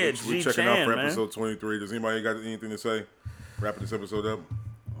 oh shit, We're G checking Chan, out for man. episode 23. Does anybody got anything to say? Wrapping this episode up.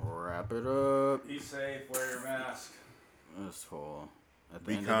 Wrap it up. Be safe. Wear your mask. That's full.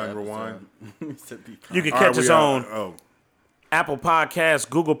 Be kind, rewind. He said be kind. You can catch us on Oh, Apple Podcasts,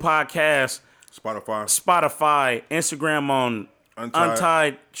 Google Podcasts, Spotify, Instagram on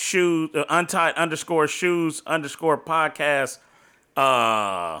Untied. Untied_shoes_podcast.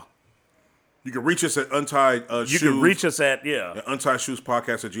 You can reach us at Untied You Shoes. can reach us at Untied Shoes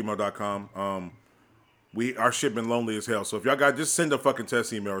Podcast at gmail.com. Our shit been lonely as hell. So if y'all got, just send a fucking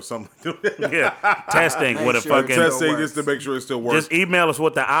test email or something. testing with a sure fucking Testing just to make sure it still works. Just email us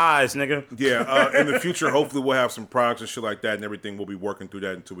with the eyes, nigga. Yeah, in the future, hopefully we'll have some products and shit like that and everything. We'll be working through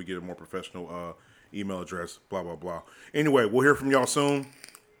that until we get a more professional email address, blah, blah, blah. Anyway, we'll hear from y'all soon.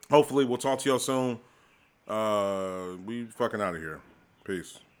 Hopefully, we'll talk to y'all soon. We fucking out of here.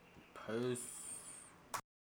 Peace. Peace.